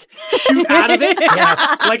Aaron like shoot out of it,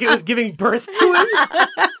 like it was giving birth to him.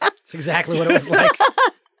 That's exactly what it was like.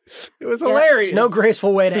 It was hilarious. There's no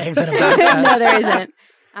graceful way to exit a bounce house. No, there isn't.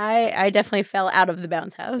 I definitely fell out of the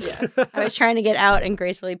bounce house. I was trying to get out and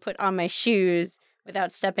gracefully put on my shoes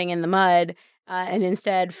without stepping in the mud, and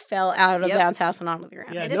instead fell out of the Yep. bounce house and onto the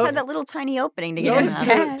ground. Yeah, They just no- had that little tiny opening to get in. Notice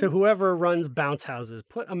and out. to whoever runs bounce houses,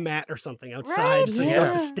 put a mat or something outside Right? so you don't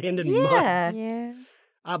have to stand in mud. Yeah. Yeah.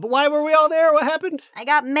 But why were we all there? What happened? I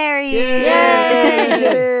got married. Yay!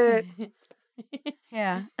 Did it.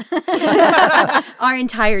 Yeah. Our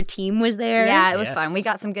entire team was there. Yeah, it was Yes. fun. We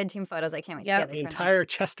got some good team photos. I can't wait to see Yep. how the they turned out. entire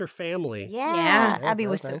Chester family. Yeah. Yeah. Abby that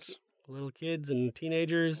was so nice. cute. Little kids and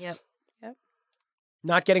teenagers. Yep.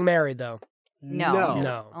 Not getting married, though. No.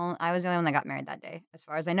 No. I was the only one that got married that day, as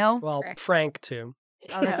far as I know. Well, Correct. Frank, too.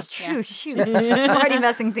 Oh, that's Yeah. true. Shoot. I'm already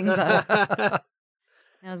messing things up. It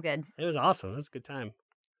That was good. was awesome. It was a good time.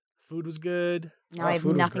 Food was good. Now Oh, I have food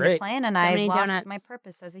was nothing to great. plan, and So I've many lost donuts. my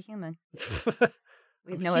purpose as a human. Plan.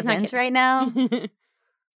 We have no She's not events kidding. right now.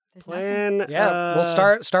 There's nothing. Yeah,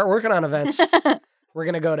 we'll start working on events. We're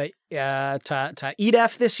gonna go to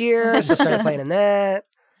EDF this year, so start planning that.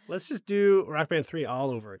 Let's just do Rock Band 3 all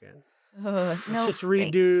over again. Let's Let's just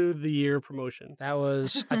redo the year promotion. I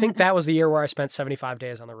think that was the year where I spent 75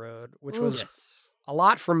 days on the road, which was Yes. a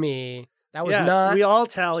lot for me. That was Yeah, not. we all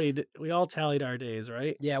tallied our days,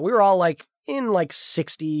 right? Yeah, we were all like in like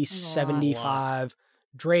 60, That's a lot. 75.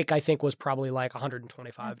 Drake, I think, was probably like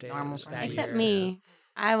 125 That's days. normal for that me. Except year. me.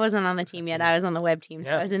 I wasn't on the team yet. I was on the web team,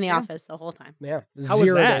 so Yeah, I was in the that's office the whole time. Yeah, How was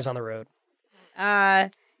 0 that? days on the road.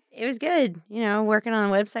 It was good. You know, working on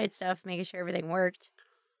the website stuff, making sure everything worked,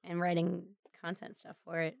 and writing content stuff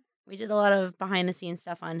for it. We did a lot of behind the scenes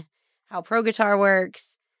stuff on how Pro Guitar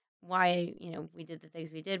works, why we did the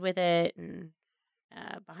things we did with it, and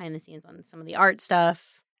behind the scenes on some of the art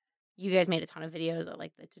stuff. You guys made a ton of videos of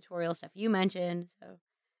like the tutorial stuff you mentioned, so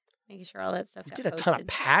making sure all that stuff We got did a posted. ton of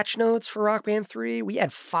patch notes for Rock Band 3. We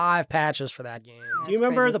had 5 patches for that game. Do you That's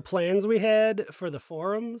remember crazy. the plans we had for the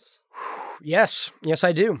forums? Yes,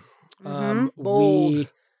 I do. Bold.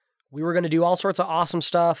 We were going to do all sorts of awesome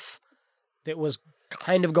stuff that was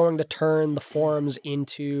kind of going to turn the forums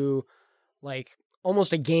into like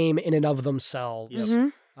almost a game in and of themselves.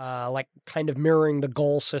 Yep. Mhm. Like kind of mirroring the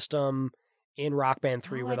goal system in Rock Band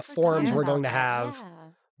 3, Oh, where I the forgot forums were about going to that, have yeah.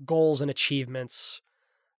 goals and achievements.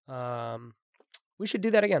 We should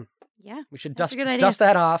do that again. Yeah, We should That's dust a good idea. dust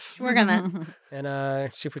that off should work on that.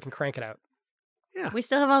 and see if we can crank it out. We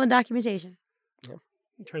still have all the documentation.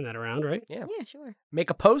 Turn that around, right? Yeah. Yeah, sure.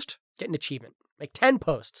 Make a post, get an achievement. Make 10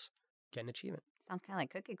 posts, get an achievement. Sounds kind of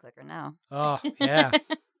like Cookie Clicker now. Oh, yeah. Do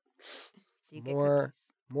you get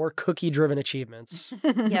More cookie-driven achievements.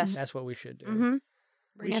 cookies? Yes. That's what we should do. Mm-hmm. We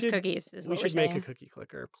Bring us should- cookies is We what we're should make saying. a cookie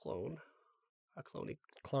clicker clone. A cloney.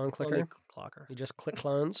 Clone clicker. Cloney clocker. You just click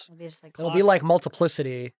clones. It'll be just like It'll be like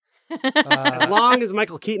multiplicity. As long as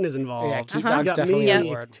Michael Keaton is involved. Yeah, Keat Uh-huh. Dog's Got definitely me on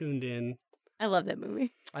board. tuned in. I love that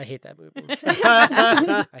movie. I hate that movie.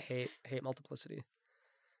 I hate Multiplicity.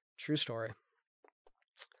 True story.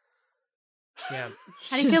 Yeah.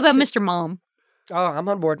 How do you feel about Mr. Mom? Oh, I'm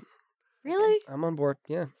on board. Really? I'm on board.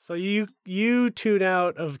 Yeah. So you tune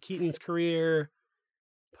out of Keaton's career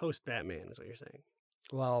post Batman is what you're saying.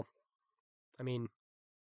 Well, I mean,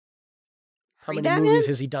 how many Pre-Batman? movies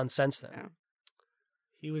has he done since then? Oh.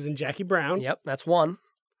 He was in Jackie Brown. Yep, that's one,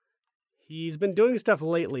 He's been doing stuff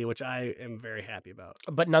lately, which I am very happy about.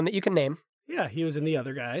 but none that you can name. Yeah, he was in The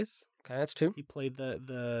Other Guys. Okay, that's two. He played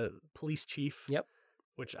the police chief. Yep.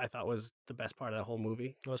 Which I thought was the best part of that whole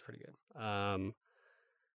movie. That was pretty good. No,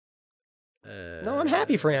 No, I'm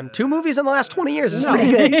happy for him. 2 movies in the last 20 years is No,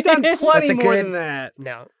 pretty good. he's done That's plenty a more good- than that.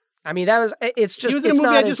 No, I mean it's just He was in a it's movie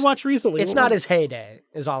not I his, just watched recently. It's What not was his heyday,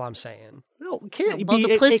 is all I'm saying. No, it can't No, be.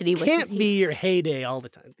 Multiplicity It was his can't be your heyday all the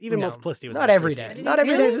time. Even No, Multiplicity was not his every first day. heyday. Not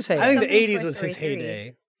every day is Really? his heyday. I think the Something in 80s Toy was his Story 3.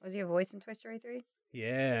 heyday. Was he a voice in Toy Story 3?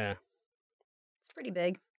 Yeah. It's pretty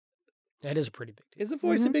big. That is a pretty big deal. Is a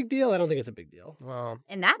voice a big deal? I don't think it's a big deal. Well,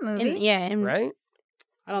 In that movie? And right?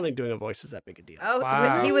 I don't think doing a voice is that big a deal. Oh,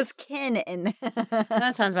 Wow. he was Ken in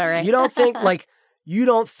that sounds about right. You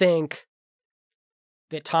don't think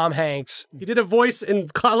that Tom Hanks? He did a voice in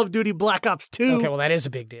Call of Duty Black Ops 2. Okay, well that is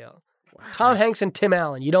a big deal. Tom Hanks and Tim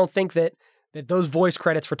Allen. You don't think that those voice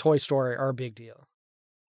credits for Toy Story are a big deal?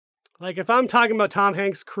 Like, if I'm talking about Tom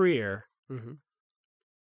Hanks' career, Mm-hmm.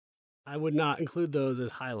 I would not include those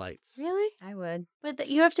as highlights. Really? I would. But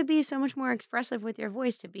you have to be so much more expressive with your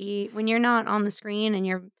voice to be when you're not on the screen and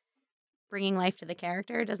you're bringing life to the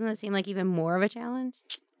character. Doesn't that seem like even more of a challenge?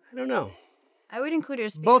 I don't know. I would include it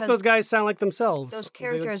just Both because those guys sound like themselves. those They-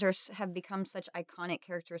 characters have become such iconic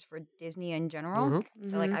characters for Disney in general.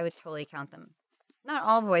 Mhm. So, like, I would totally count them. Not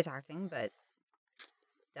all voice acting, but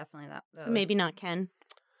definitely that. So maybe those. not Ken.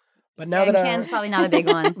 But now And that Ken's probably not a big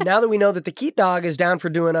one. now that we know that the Keat Dog is down for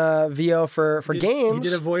doing a VO for He games,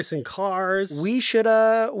 did a voice in Cars. we should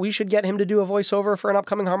get him to do a voiceover for an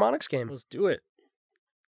upcoming Harmonix game. Let's do it.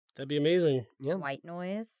 That'd be amazing. Yeah. White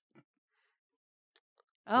Noise,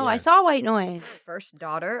 Oh, Yeah. I saw White Noise. First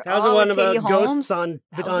Daughter. That was the Oh, one with about Katie Holmes. ghosts on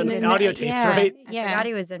That was in audio the- tapes, yeah. right? I Yeah. forgot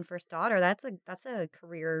he was in First Daughter. That's a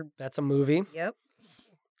career. That's a movie Yep.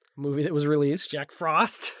 that was released. Jack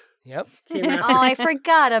Frost. Yep. Came after Oh, I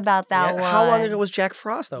forgot about that Yeah, one. how long ago was Jack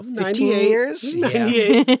Frost though? 15 98. years.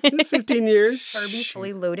 98. It's 15 years. Herbie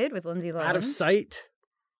Fully Loaded with Lindsay Lohan. Out of Sight.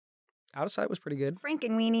 Out of Sight was pretty good. Frank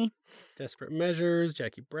and Weenie. Desperate Measures.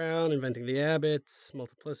 Jackie Brown. Inventing the Abbots.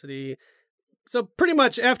 Multiplicity. So pretty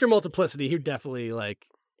much after Multiplicity, he definitely like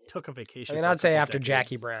took a vacation. I mean, for a I'd say couple after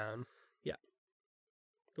Jackie decades, Brown.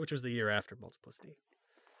 which was the year after Multiplicity.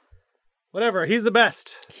 Whatever. He's the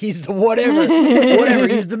best. He's the whatever.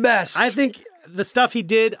 He's the best. I think the stuff he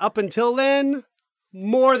did up until then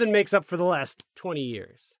more than makes up for the last 20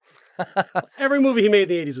 years. Every movie he made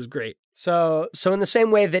in the 80s was great. So in the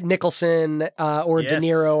same way that Nicholson or De Yes.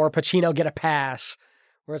 Niro or Pacino get a pass,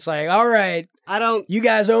 where it's like, all right, I don't. you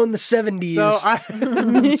guys own the 70s, So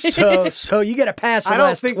I. so you get a pass for I the don't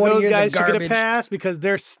last think 20 those years guys of should garbage. get a pass because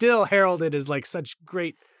they're still heralded as like such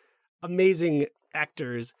great, amazing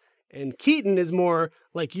actors. And Keaton is more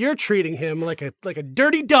like you're treating him like a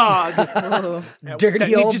dirty dog. Dirty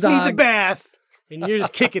that old he just needs a dog. bath, and you're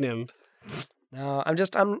just kicking him. No,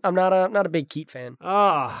 I'm not a big Keat fan.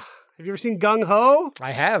 Ah, have you ever seen Gung Ho?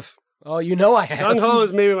 I have. Oh, you know I have. Gung Ho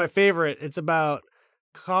is maybe my favorite. It's about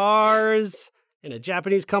cars, and a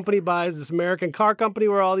Japanese company buys this American car company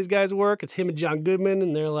where all these guys work. It's him and John Goodman,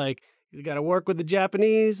 and they're like, you got to work with the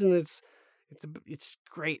Japanese, and it's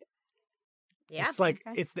great. Yeah. It's like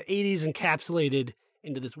okay. it's the 80s encapsulated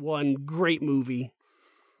into this one great movie.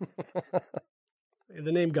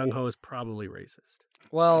 The name Gung Ho is probably racist.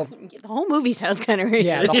 Well, The whole movie sounds kind of racist.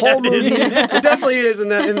 yeah, the whole it is. movie. It definitely is in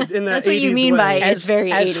that. That's what you 80s mean way. by it's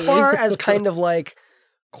very as 80s. far as kind of like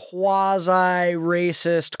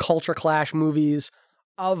quasi-racist culture clash movies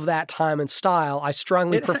of that time and style, I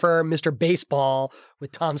strongly prefer Mr. Baseball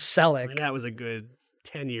with Tom I Selleck. mean, that was a good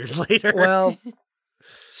 10 years later. Well,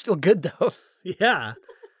 still good though. yeah.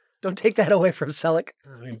 Don't take that away from Selleck.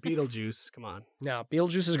 I mean, Beetlejuice. Come on. No,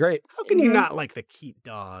 Beetlejuice is great. How can you not like the Keat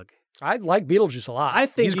dog? I like Beetlejuice a lot. I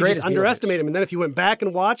think He's you great just as underestimate Beetlejuice. him, and then if you went back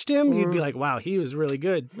and watched him, you'd be like, "Wow, he was really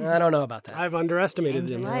good." I don't know about that. I've underestimated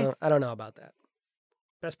Changed him. your life. I don't know about that.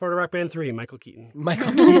 Best part of Rock Band 3, Michael Keaton.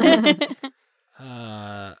 Michael Keaton.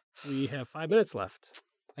 We have 5 minutes left.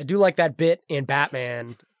 I do like that bit in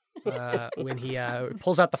Batman when he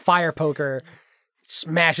pulls out the fire poker,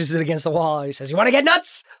 smashes it against the wall, and he says, "You want to get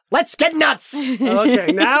nuts? Let's get nuts!"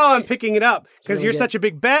 Okay, now I'm picking it up because really you're good. such a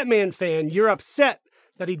big Batman fan. You're upset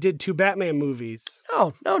that he did 2 Batman movies.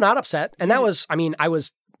 No, not upset. And that was, I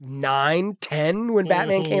was 9, 10 when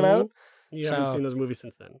Batman came out. You haven't seen those movies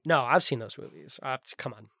since then. No, I've seen those movies.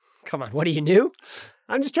 Come on. What are you new?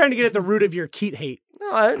 I'm just trying to get at the root of your Keat hate.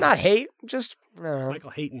 No, not hate. Just no.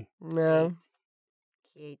 Michael Keaton. No.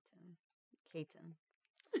 Keaton.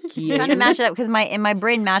 I'm trying to match it up because in my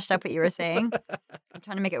brain matched up what you were saying. I'm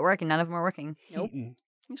trying to make it work, and none of them are working. Nope.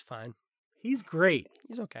 He's fine. He's great.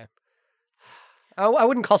 He's okay. I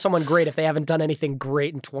wouldn't call someone great if they haven't done anything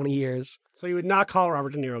great in 20 years. So you would not call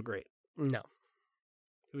Robert De Niro great? No.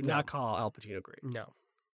 You would not call Al Pacino great? No.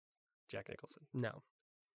 Jack Nicholson? No.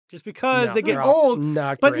 Just because they get they're all old,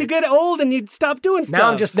 not but great. you get old and you stop doing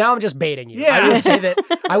stuff. Now I'm just baiting you. Yeah.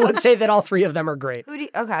 I would say that all 3 of them are great. Okay,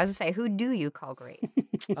 I was gonna say, who do you call great?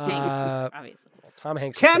 Thanks. Obviously. Well, Tom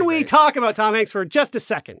Hanks. is Can pretty we great. talk about Tom Hanks for just a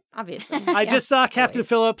second? Obviously. I just saw Captain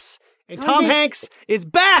Phillips, and How Tom is it? Hanks is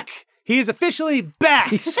back. He is officially back.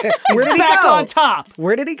 He's Where did he back go? on top.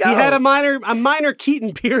 Where did he go? He had a minor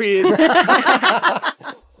Keaton period.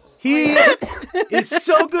 He is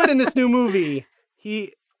so good in this new movie.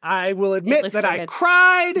 I will admit looks that so I good.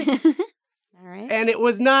 cried, All right. and it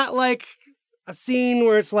was not like a scene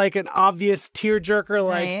where it's like an obvious tearjerker,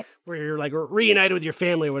 like Right. where you're like reunited with your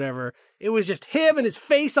family or whatever. It was just him and his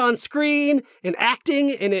face on screen and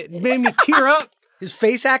acting, and it made me tear up. His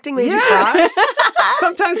face acting made you Yes. cry?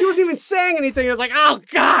 Sometimes he wasn't even saying anything. I was like, oh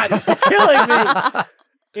God, it's killing me.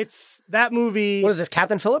 It's that movie. What is this,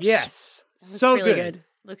 Captain Phillips? Yes. Looks So really good.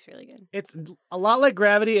 Looks really good. It's a lot like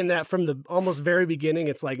Gravity in that from the almost very beginning,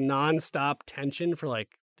 it's like nonstop tension for like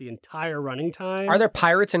the entire running time. Are there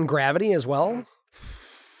pirates in Gravity as well?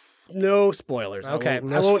 No spoilers. Okay,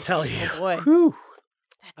 I won't tell you. Oh boy. Whew.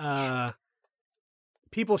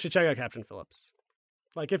 People should check out Captain Phillips.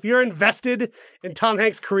 Like if you're invested in Tom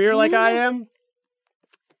Hanks' career like I am,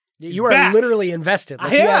 You are back. literally invested.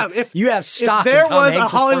 I am. You have stock if there in Tom was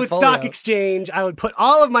Hanks' a Hollywood portfolio. stock exchange, I would put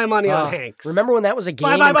all of my money on Hanks. Remember when that was a game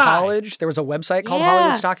Bye, in bye, bye. college? There was a website called Yeah.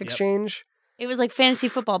 Hollywood Stock Yep. Exchange. It was like fantasy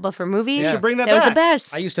football, but for movies. Yeah. Should bring that was the back.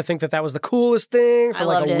 best. I used to think that was the coolest thing for I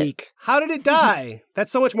like loved a it. week. How did it die?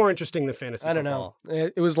 That's so much more interesting than fantasy I don't football. know.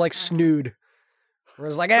 It was like Snood. Where it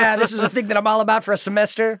was like, this is a thing that I'm all about for a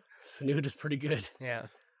semester. Snood is pretty good. Yeah.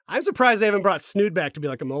 I'm surprised they haven't brought Snood back to be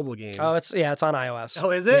like a mobile game. Oh, it's on iOS.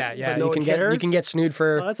 Oh, is it? Yeah. But no you one can cares? get Snood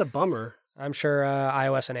for Oh, that's a bummer. I'm sure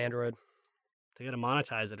iOS and Android. They got to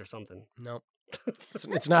monetize it or something. Nope.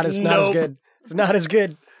 It's not as Nope. good. It's not as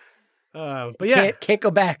good. But yeah, Can't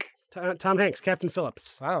go back. Tom Hanks, Captain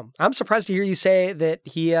Phillips. Wow. I'm surprised to hear you say that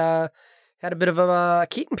he had a bit of a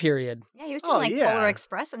Keaton period. Yeah, he was doing like yeah. Polar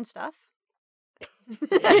Express and stuff.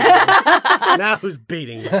 Now who's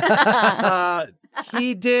beating?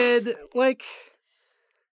 He did like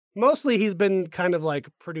mostly he's been kind of like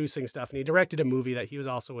producing stuff, and he directed a movie that he was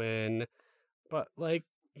also in, but like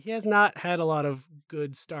he has not had a lot of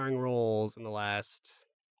good starring roles in the last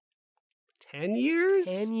 10 years.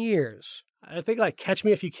 10 years. I think like Catch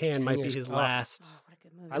Me If You Can 10 might be years. his Oh. last. Oh, what a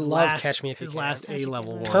good movie. I his love last- Catch Me If You his Can. last Such a good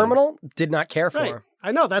A-level movie. one. Terminal, did not care for. Right.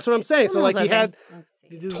 I know that's what I'm saying. So like he Okay. had Let's see.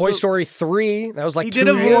 he did Toy the- Story 3, that was like He 2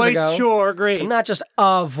 did a years voice, ago. sure, great. And not just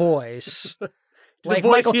a voice. Like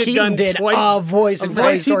voice Michael he had Keaton done did twice- a voice A in Toy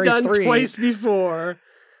voice he'd Story done 3. twice before.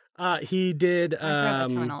 He did I forgot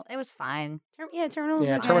the Terminal. It was fine. Terminal was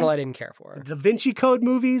Yeah, okay. Terminal I didn't care for. Da Vinci Code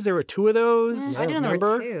movies. There were 2 of those. I didn't know there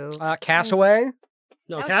were remember? 2. Castaway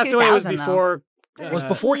No, That was Castaway was 2000 though. before. was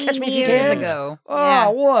before Catch Me If You Years Can. ago. Oh, Yeah.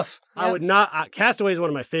 woof. I would not. Castaway is one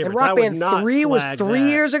of my favorites. And I Rock would Band not 3 was slag 3 that.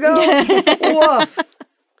 years ago? Woof.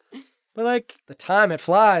 But like The time it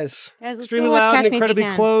flies. Guys, let's extremely go watch loud Catch and Me If You incredibly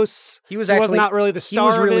Can. close. He was He was actually not really the He star.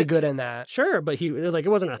 was really of it. good in that. Sure, but he like it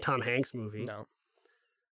wasn't a Tom Hanks movie. No.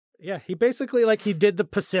 Yeah, he basically like he did the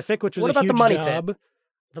Pacific, which was What a about the huge Money job.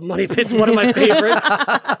 The Money Pit's one of my favorites.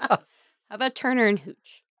 How about Turner and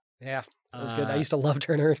Hooch? Yeah, that was good. I used to love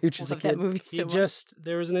Turner and Hooch I as a love that kid. movie He so much. just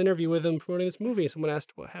there was an interview with him promoting this movie. Someone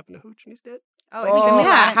asked what happened to Hooch, and he's dead. Oh, Oh. extremely Yeah,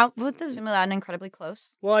 loud. how what the Extremely loud and incredibly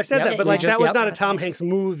close. Well, I said Yep, that, but we like just- that was yep. not a Tom Hanks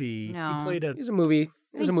movie. No. He played a It was a movie.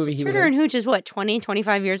 It was a movie he was Turner in. and Hooch is what 20,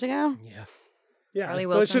 25 years ago. Yeah. yeah. Charlie So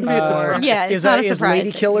it Wilson. shouldn't be a surprise. Yeah, it's not a is surprise Lady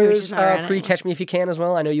that Hooch Killers is not around pre anymore. Catch Me If You Can as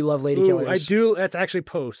well? I know you love Lady Ooh, Killers. I do. That's actually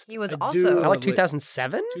post. He was I do also- I love like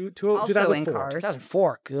 2007? Two, two, Also 2004. in Cars.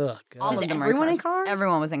 2004. Good. All Was of them everyone were in in Cars?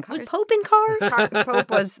 Everyone was in Cars. Was Pope in Cars?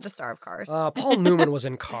 Pope was the star of Cars. Paul Newman was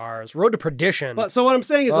in Cars. Road to Perdition. But so what I'm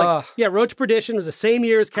saying is like, Ugh. yeah, Road to Perdition was the same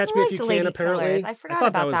year as Catch Me If liked You Lady Can. Apparently, Killers. I forgot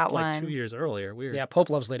thought that about was that like one. 2 years earlier. Weird. yeah, Pope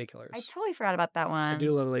loves Lady Killers. I totally forgot about that one. I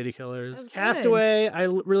do love Lady Killers. That was good. Castaway, I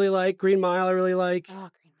really like. Green Mile, I really like. Oh,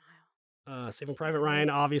 Green Saving Private Ryan,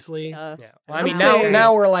 obviously. Mile. Yeah. Well, I I'm mean, saying-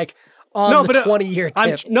 now we're like on the 20-year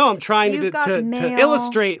tip. I'm trying You've got to mail.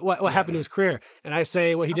 illustrate what happened to his career. And I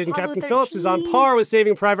say what he did in Apollo Captain Phillips is on 13. par with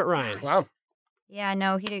Saving Private Ryan. Wow. Yeah,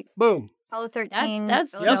 no, he did Boom. Apollo 13.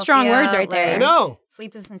 That's some Philadelphia, strong words right there. I know.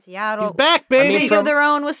 Sleepless in Seattle. He's back, baby. League of Their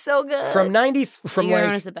Own was so good. From League of Their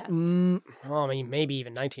Own is the best. I mean, maybe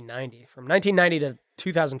even 1990. From 1990 to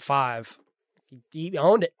 2005, he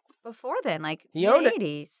owned it. Before then, like He owned it.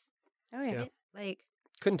 mid-80s. Oh yeah. Yeah. Like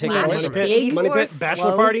Couldn't take Splash. it away Money from him. Pit, Money 84. Pit,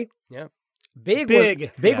 Bachelor Whoa. Party. Big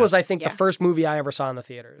Big, yeah. was, I think, Yeah. the first movie I ever saw in the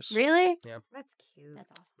theaters. Really? that's cute.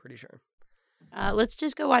 That's awesome. Pretty sure. Let's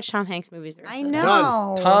just go watch Tom Hanks movies. The rest I of the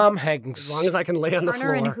know. day. Tom Hanks. As long as I can lay on the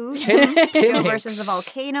Turner and floor. who? Tim Joe Hanks. versus the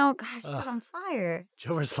volcano. Gosh, he was on fire.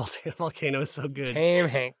 Joe vs. Volcano is so good. Tim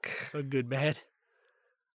Hank. So good, bad.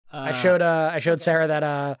 I showed Sarah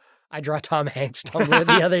that I draw Tom Hanks Tumblr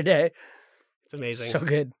the other day. It's amazing. So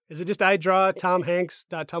good. Is it just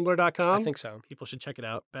idrawtomhanks.tumblr.com? I think so. People should check it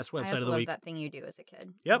out. Best I website also of the love week. that thing you do as a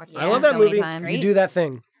kid. Yep, Watched I it love that so many movie. times. You do that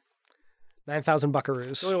thing. 9,000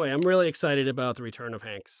 buckaroos. So anyway, I'm really excited about the return of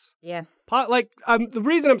Hanks. Yeah, The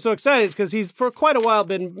reason I'm so excited is because he's for quite a while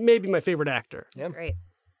been maybe my favorite actor, Yeah. great.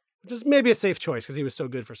 which is maybe a safe choice because he was so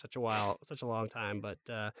good for such a long time. But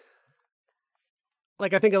I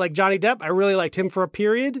think of like Johnny Depp, I really liked him for a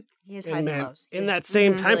period. He has highs and man, lows. in He that has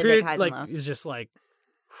same time really big period, highs like and lows. he's just like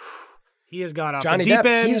he has gone off Johnny the deep Depp,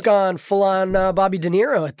 end. he's gone full on Bobby De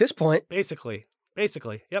Niro at this point. Basically.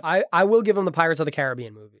 Yep. I will give him the Pirates of the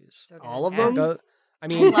Caribbean movies. So good. All of Yeah. them? I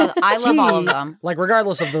mean, I love all of them. Like,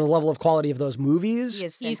 regardless of the level of quality of those movies, He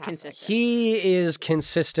is He's fantastic. consistent. he is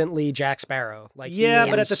consistently Jack Sparrow. Like, he Yeah,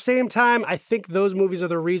 but at is- the same time, I think those movies are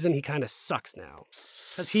the reason he kind of sucks now.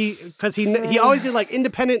 Because he always did like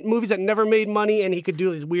independent movies that never made money, and he could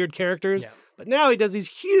do these weird characters. Yeah. But now he does these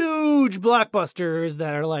huge blockbusters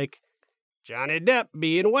that are like Johnny Depp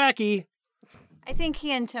being wacky. I think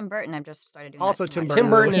he and Tim Burton have just started doing Also that too Tim much. Tim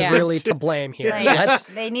Burton is Yeah. really to blame here. Like, Let's-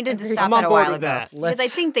 they needed to I'm stop on that a board while with ago. that. Because I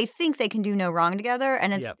Let's- think they can do no wrong together,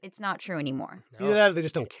 and Yep. it's not true anymore. Either that or they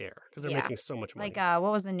just don't care because they're Yeah. making so much money. Like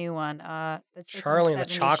what was the new one? That's based on Charlie and the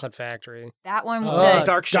 70s Chocolate Factory. That one. Oh,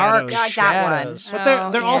 Dark Shadows. That one. Shadows. But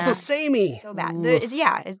they're Oh, also yeah. samey. So bad. Ooh.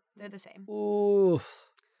 They're the same. Ooh.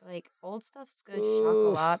 Like old stuff's good. Ooh.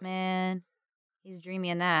 Chocolat, man. He's dreamy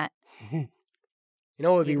in that. You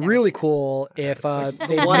know, it would be You've never really seen it. cool if they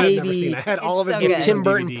The one I've never seen. maybe I had It's all of his so movies good. if Tim on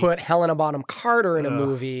Burton DVD. put Helena Bonham Carter in a Ugh.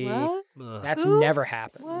 movie. What? Ugh, That's Who? never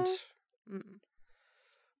happened. What? Mm.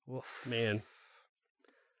 Oof. man.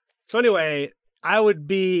 So anyway, I would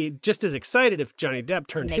be just as excited if Johnny Depp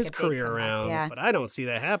turned Make his a big career comeback, around, yeah. but I don't see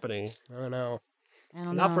that happening. I don't know. I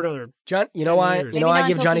don't Not know. for another. John, you know 10 why? years. You Maybe know why not I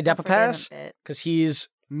give until Johnny people Depp a forget him pass? bit. Because he's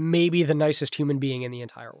maybe the nicest human being in the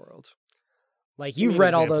entire world. Like Give me you've an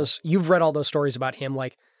read all example. you've read all those stories about him,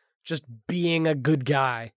 like just being a good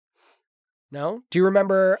guy. No? Do you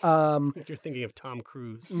remember? I think you're thinking of Tom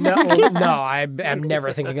Cruise. No, I am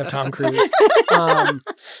never thinking of Tom Cruise.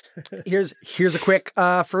 Here's a quick,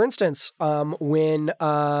 for instance, when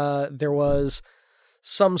there was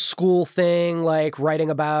some school thing like writing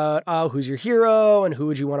about who's your hero and who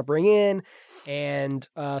would you want to bring in, and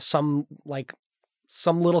some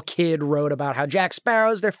little kid wrote about how Jack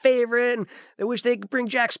Sparrow's their favorite and they wish they could bring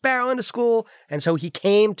Jack Sparrow into school, and so he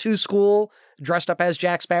came to school dressed up as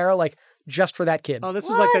Jack Sparrow, like just for that kid, Oh, this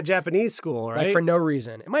was like the What? Japanese school, right? like for no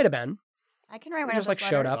reason. It might have been. I can write one just, of those like,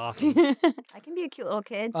 showed letters. up. Awesome. I can be a cute little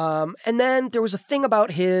kid. And then there was a thing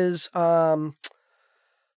about his the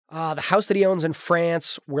house that he owns in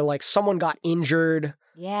France where like someone got injured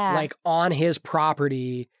Yeah. like on his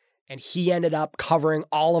property, and he ended up covering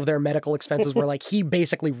all of their medical expenses where like he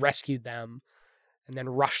basically rescued them and then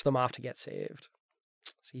rushed them off to get saved.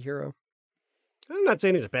 See, hero. I'm not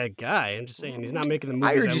saying he's a bad guy. I'm just saying he's not making the movies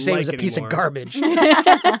I heard you say he was a like piece of anymore. garbage.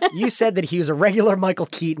 You said that he was a regular Michael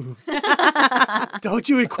Keaton. Don't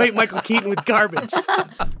you equate Michael Keaton with garbage.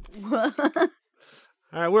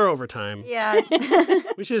 All right, we're over time. yeah.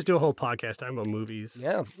 We should just do a whole podcast talking about movies.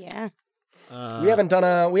 Yeah. Yeah. We haven't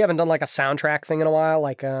done like a soundtrack thing in a while,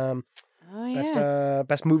 like Oh yeah.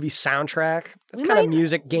 best movie soundtrack. That's We kind of might-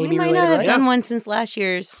 music gamey we might related, not have right? done one since last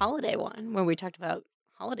year's holiday one, where we talked about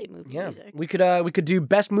holiday movie Yeah, music. we could do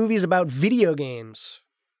best movies about video games.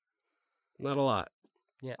 Not a lot.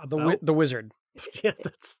 Yeah, About? the Wizard.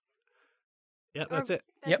 Yeah, that's it.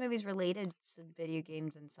 Best Yep. movies related to video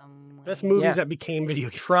games in some way. Best movies Yeah. that became video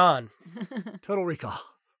games. Tron. Total Recall.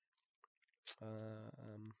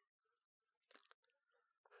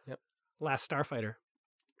 Last Starfighter.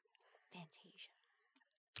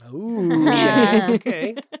 Fantasia. Ooh, Yeah.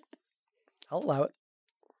 Okay. I'll allow it.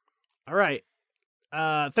 All right.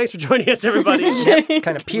 Thanks for joining us, everybody.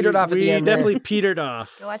 Kind of petered off at we the end. there. definitely petered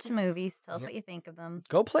off. Go watch some movies. Tell us what you think of them.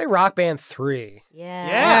 Go play Rock Band 3. Yeah.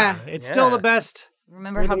 Yeah, it's still Yeah. the best.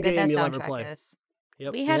 Remember how Rhythm good that game you'll ever soundtrack play. is.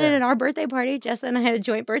 Yep. We had Yeah. it at our birthday party. Jessa and I had a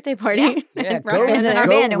joint birthday party. Yeah, Rock go, Band in our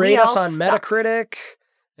go band, and we rate us all on sucked. Metacritic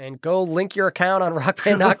and go link your account on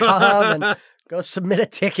rockband.com and go submit a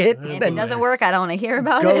ticket. And if and it doesn't work, I don't want to hear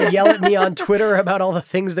about go it. yell at me on Twitter about all the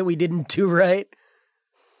things that we didn't do right.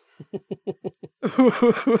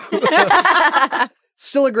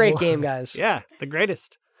 Still a great game, guys. Yeah, the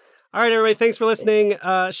greatest. All right, everybody, thanks for listening.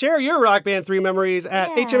 Share your Rock Band 3 memories at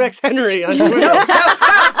Yeah. HMX Henry on Twitter.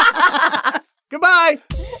 Goodbye.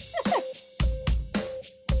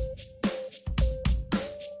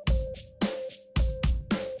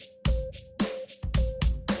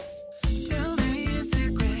 Tell me a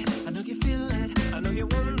secret. I know you feel it. I know you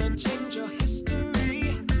wanna change your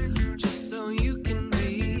history, just so you can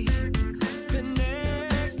be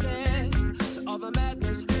connected to all the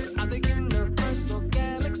madness throughout the universal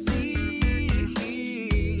galaxy.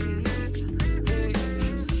 Hey,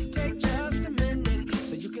 take just a minute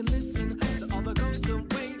so you can listen to all the ghosts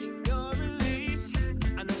awaiting your release.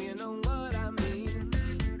 I know you know what I mean.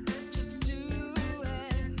 Just do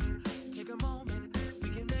it. Take a moment. We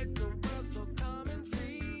can make the world so calm and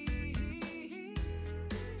free.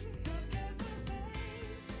 Look at my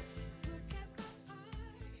face. Look at my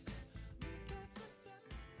eyes. Look at the sun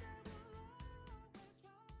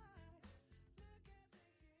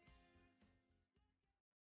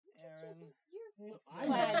that will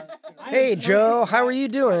always rise. Hey, Joe, how are you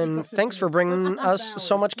doing? Thanks for bringing us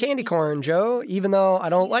so much candy corn, Joe, even though I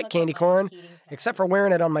don't like candy corn, except for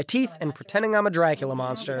wearing it on my teeth and pretending I'm a Dracula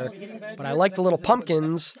monster. But I like the little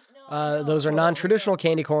pumpkins. Those are non-traditional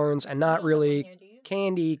candy corns and not really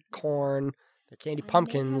candy corn. They're candy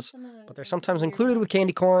pumpkins, but they're sometimes included with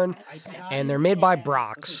candy corn, and they're made by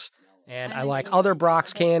Brock's. And I like other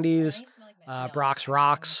Brock's candies, Brock's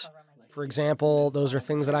Rocks, for example. Those are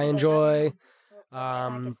things that I enjoy.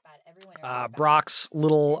 Brock's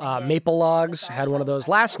little maple logs. Had one of those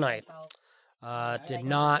last night. Did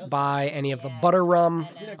not buy any of the butter rum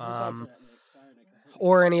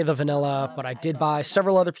or any of the vanilla, but I did buy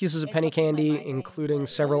several other pieces of penny candy, including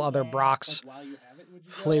several other Brock's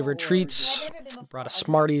flavored treats. Brought a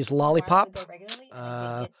Smarties lollipop.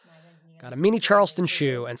 Got a mini Charleston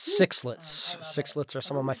shoe and Sixlets. Sixlets are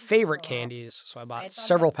some of my favorite candies, so I bought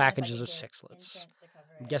several packages of Sixlets.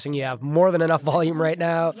 I'm guessing you have more than enough volume right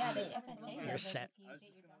now. You're set.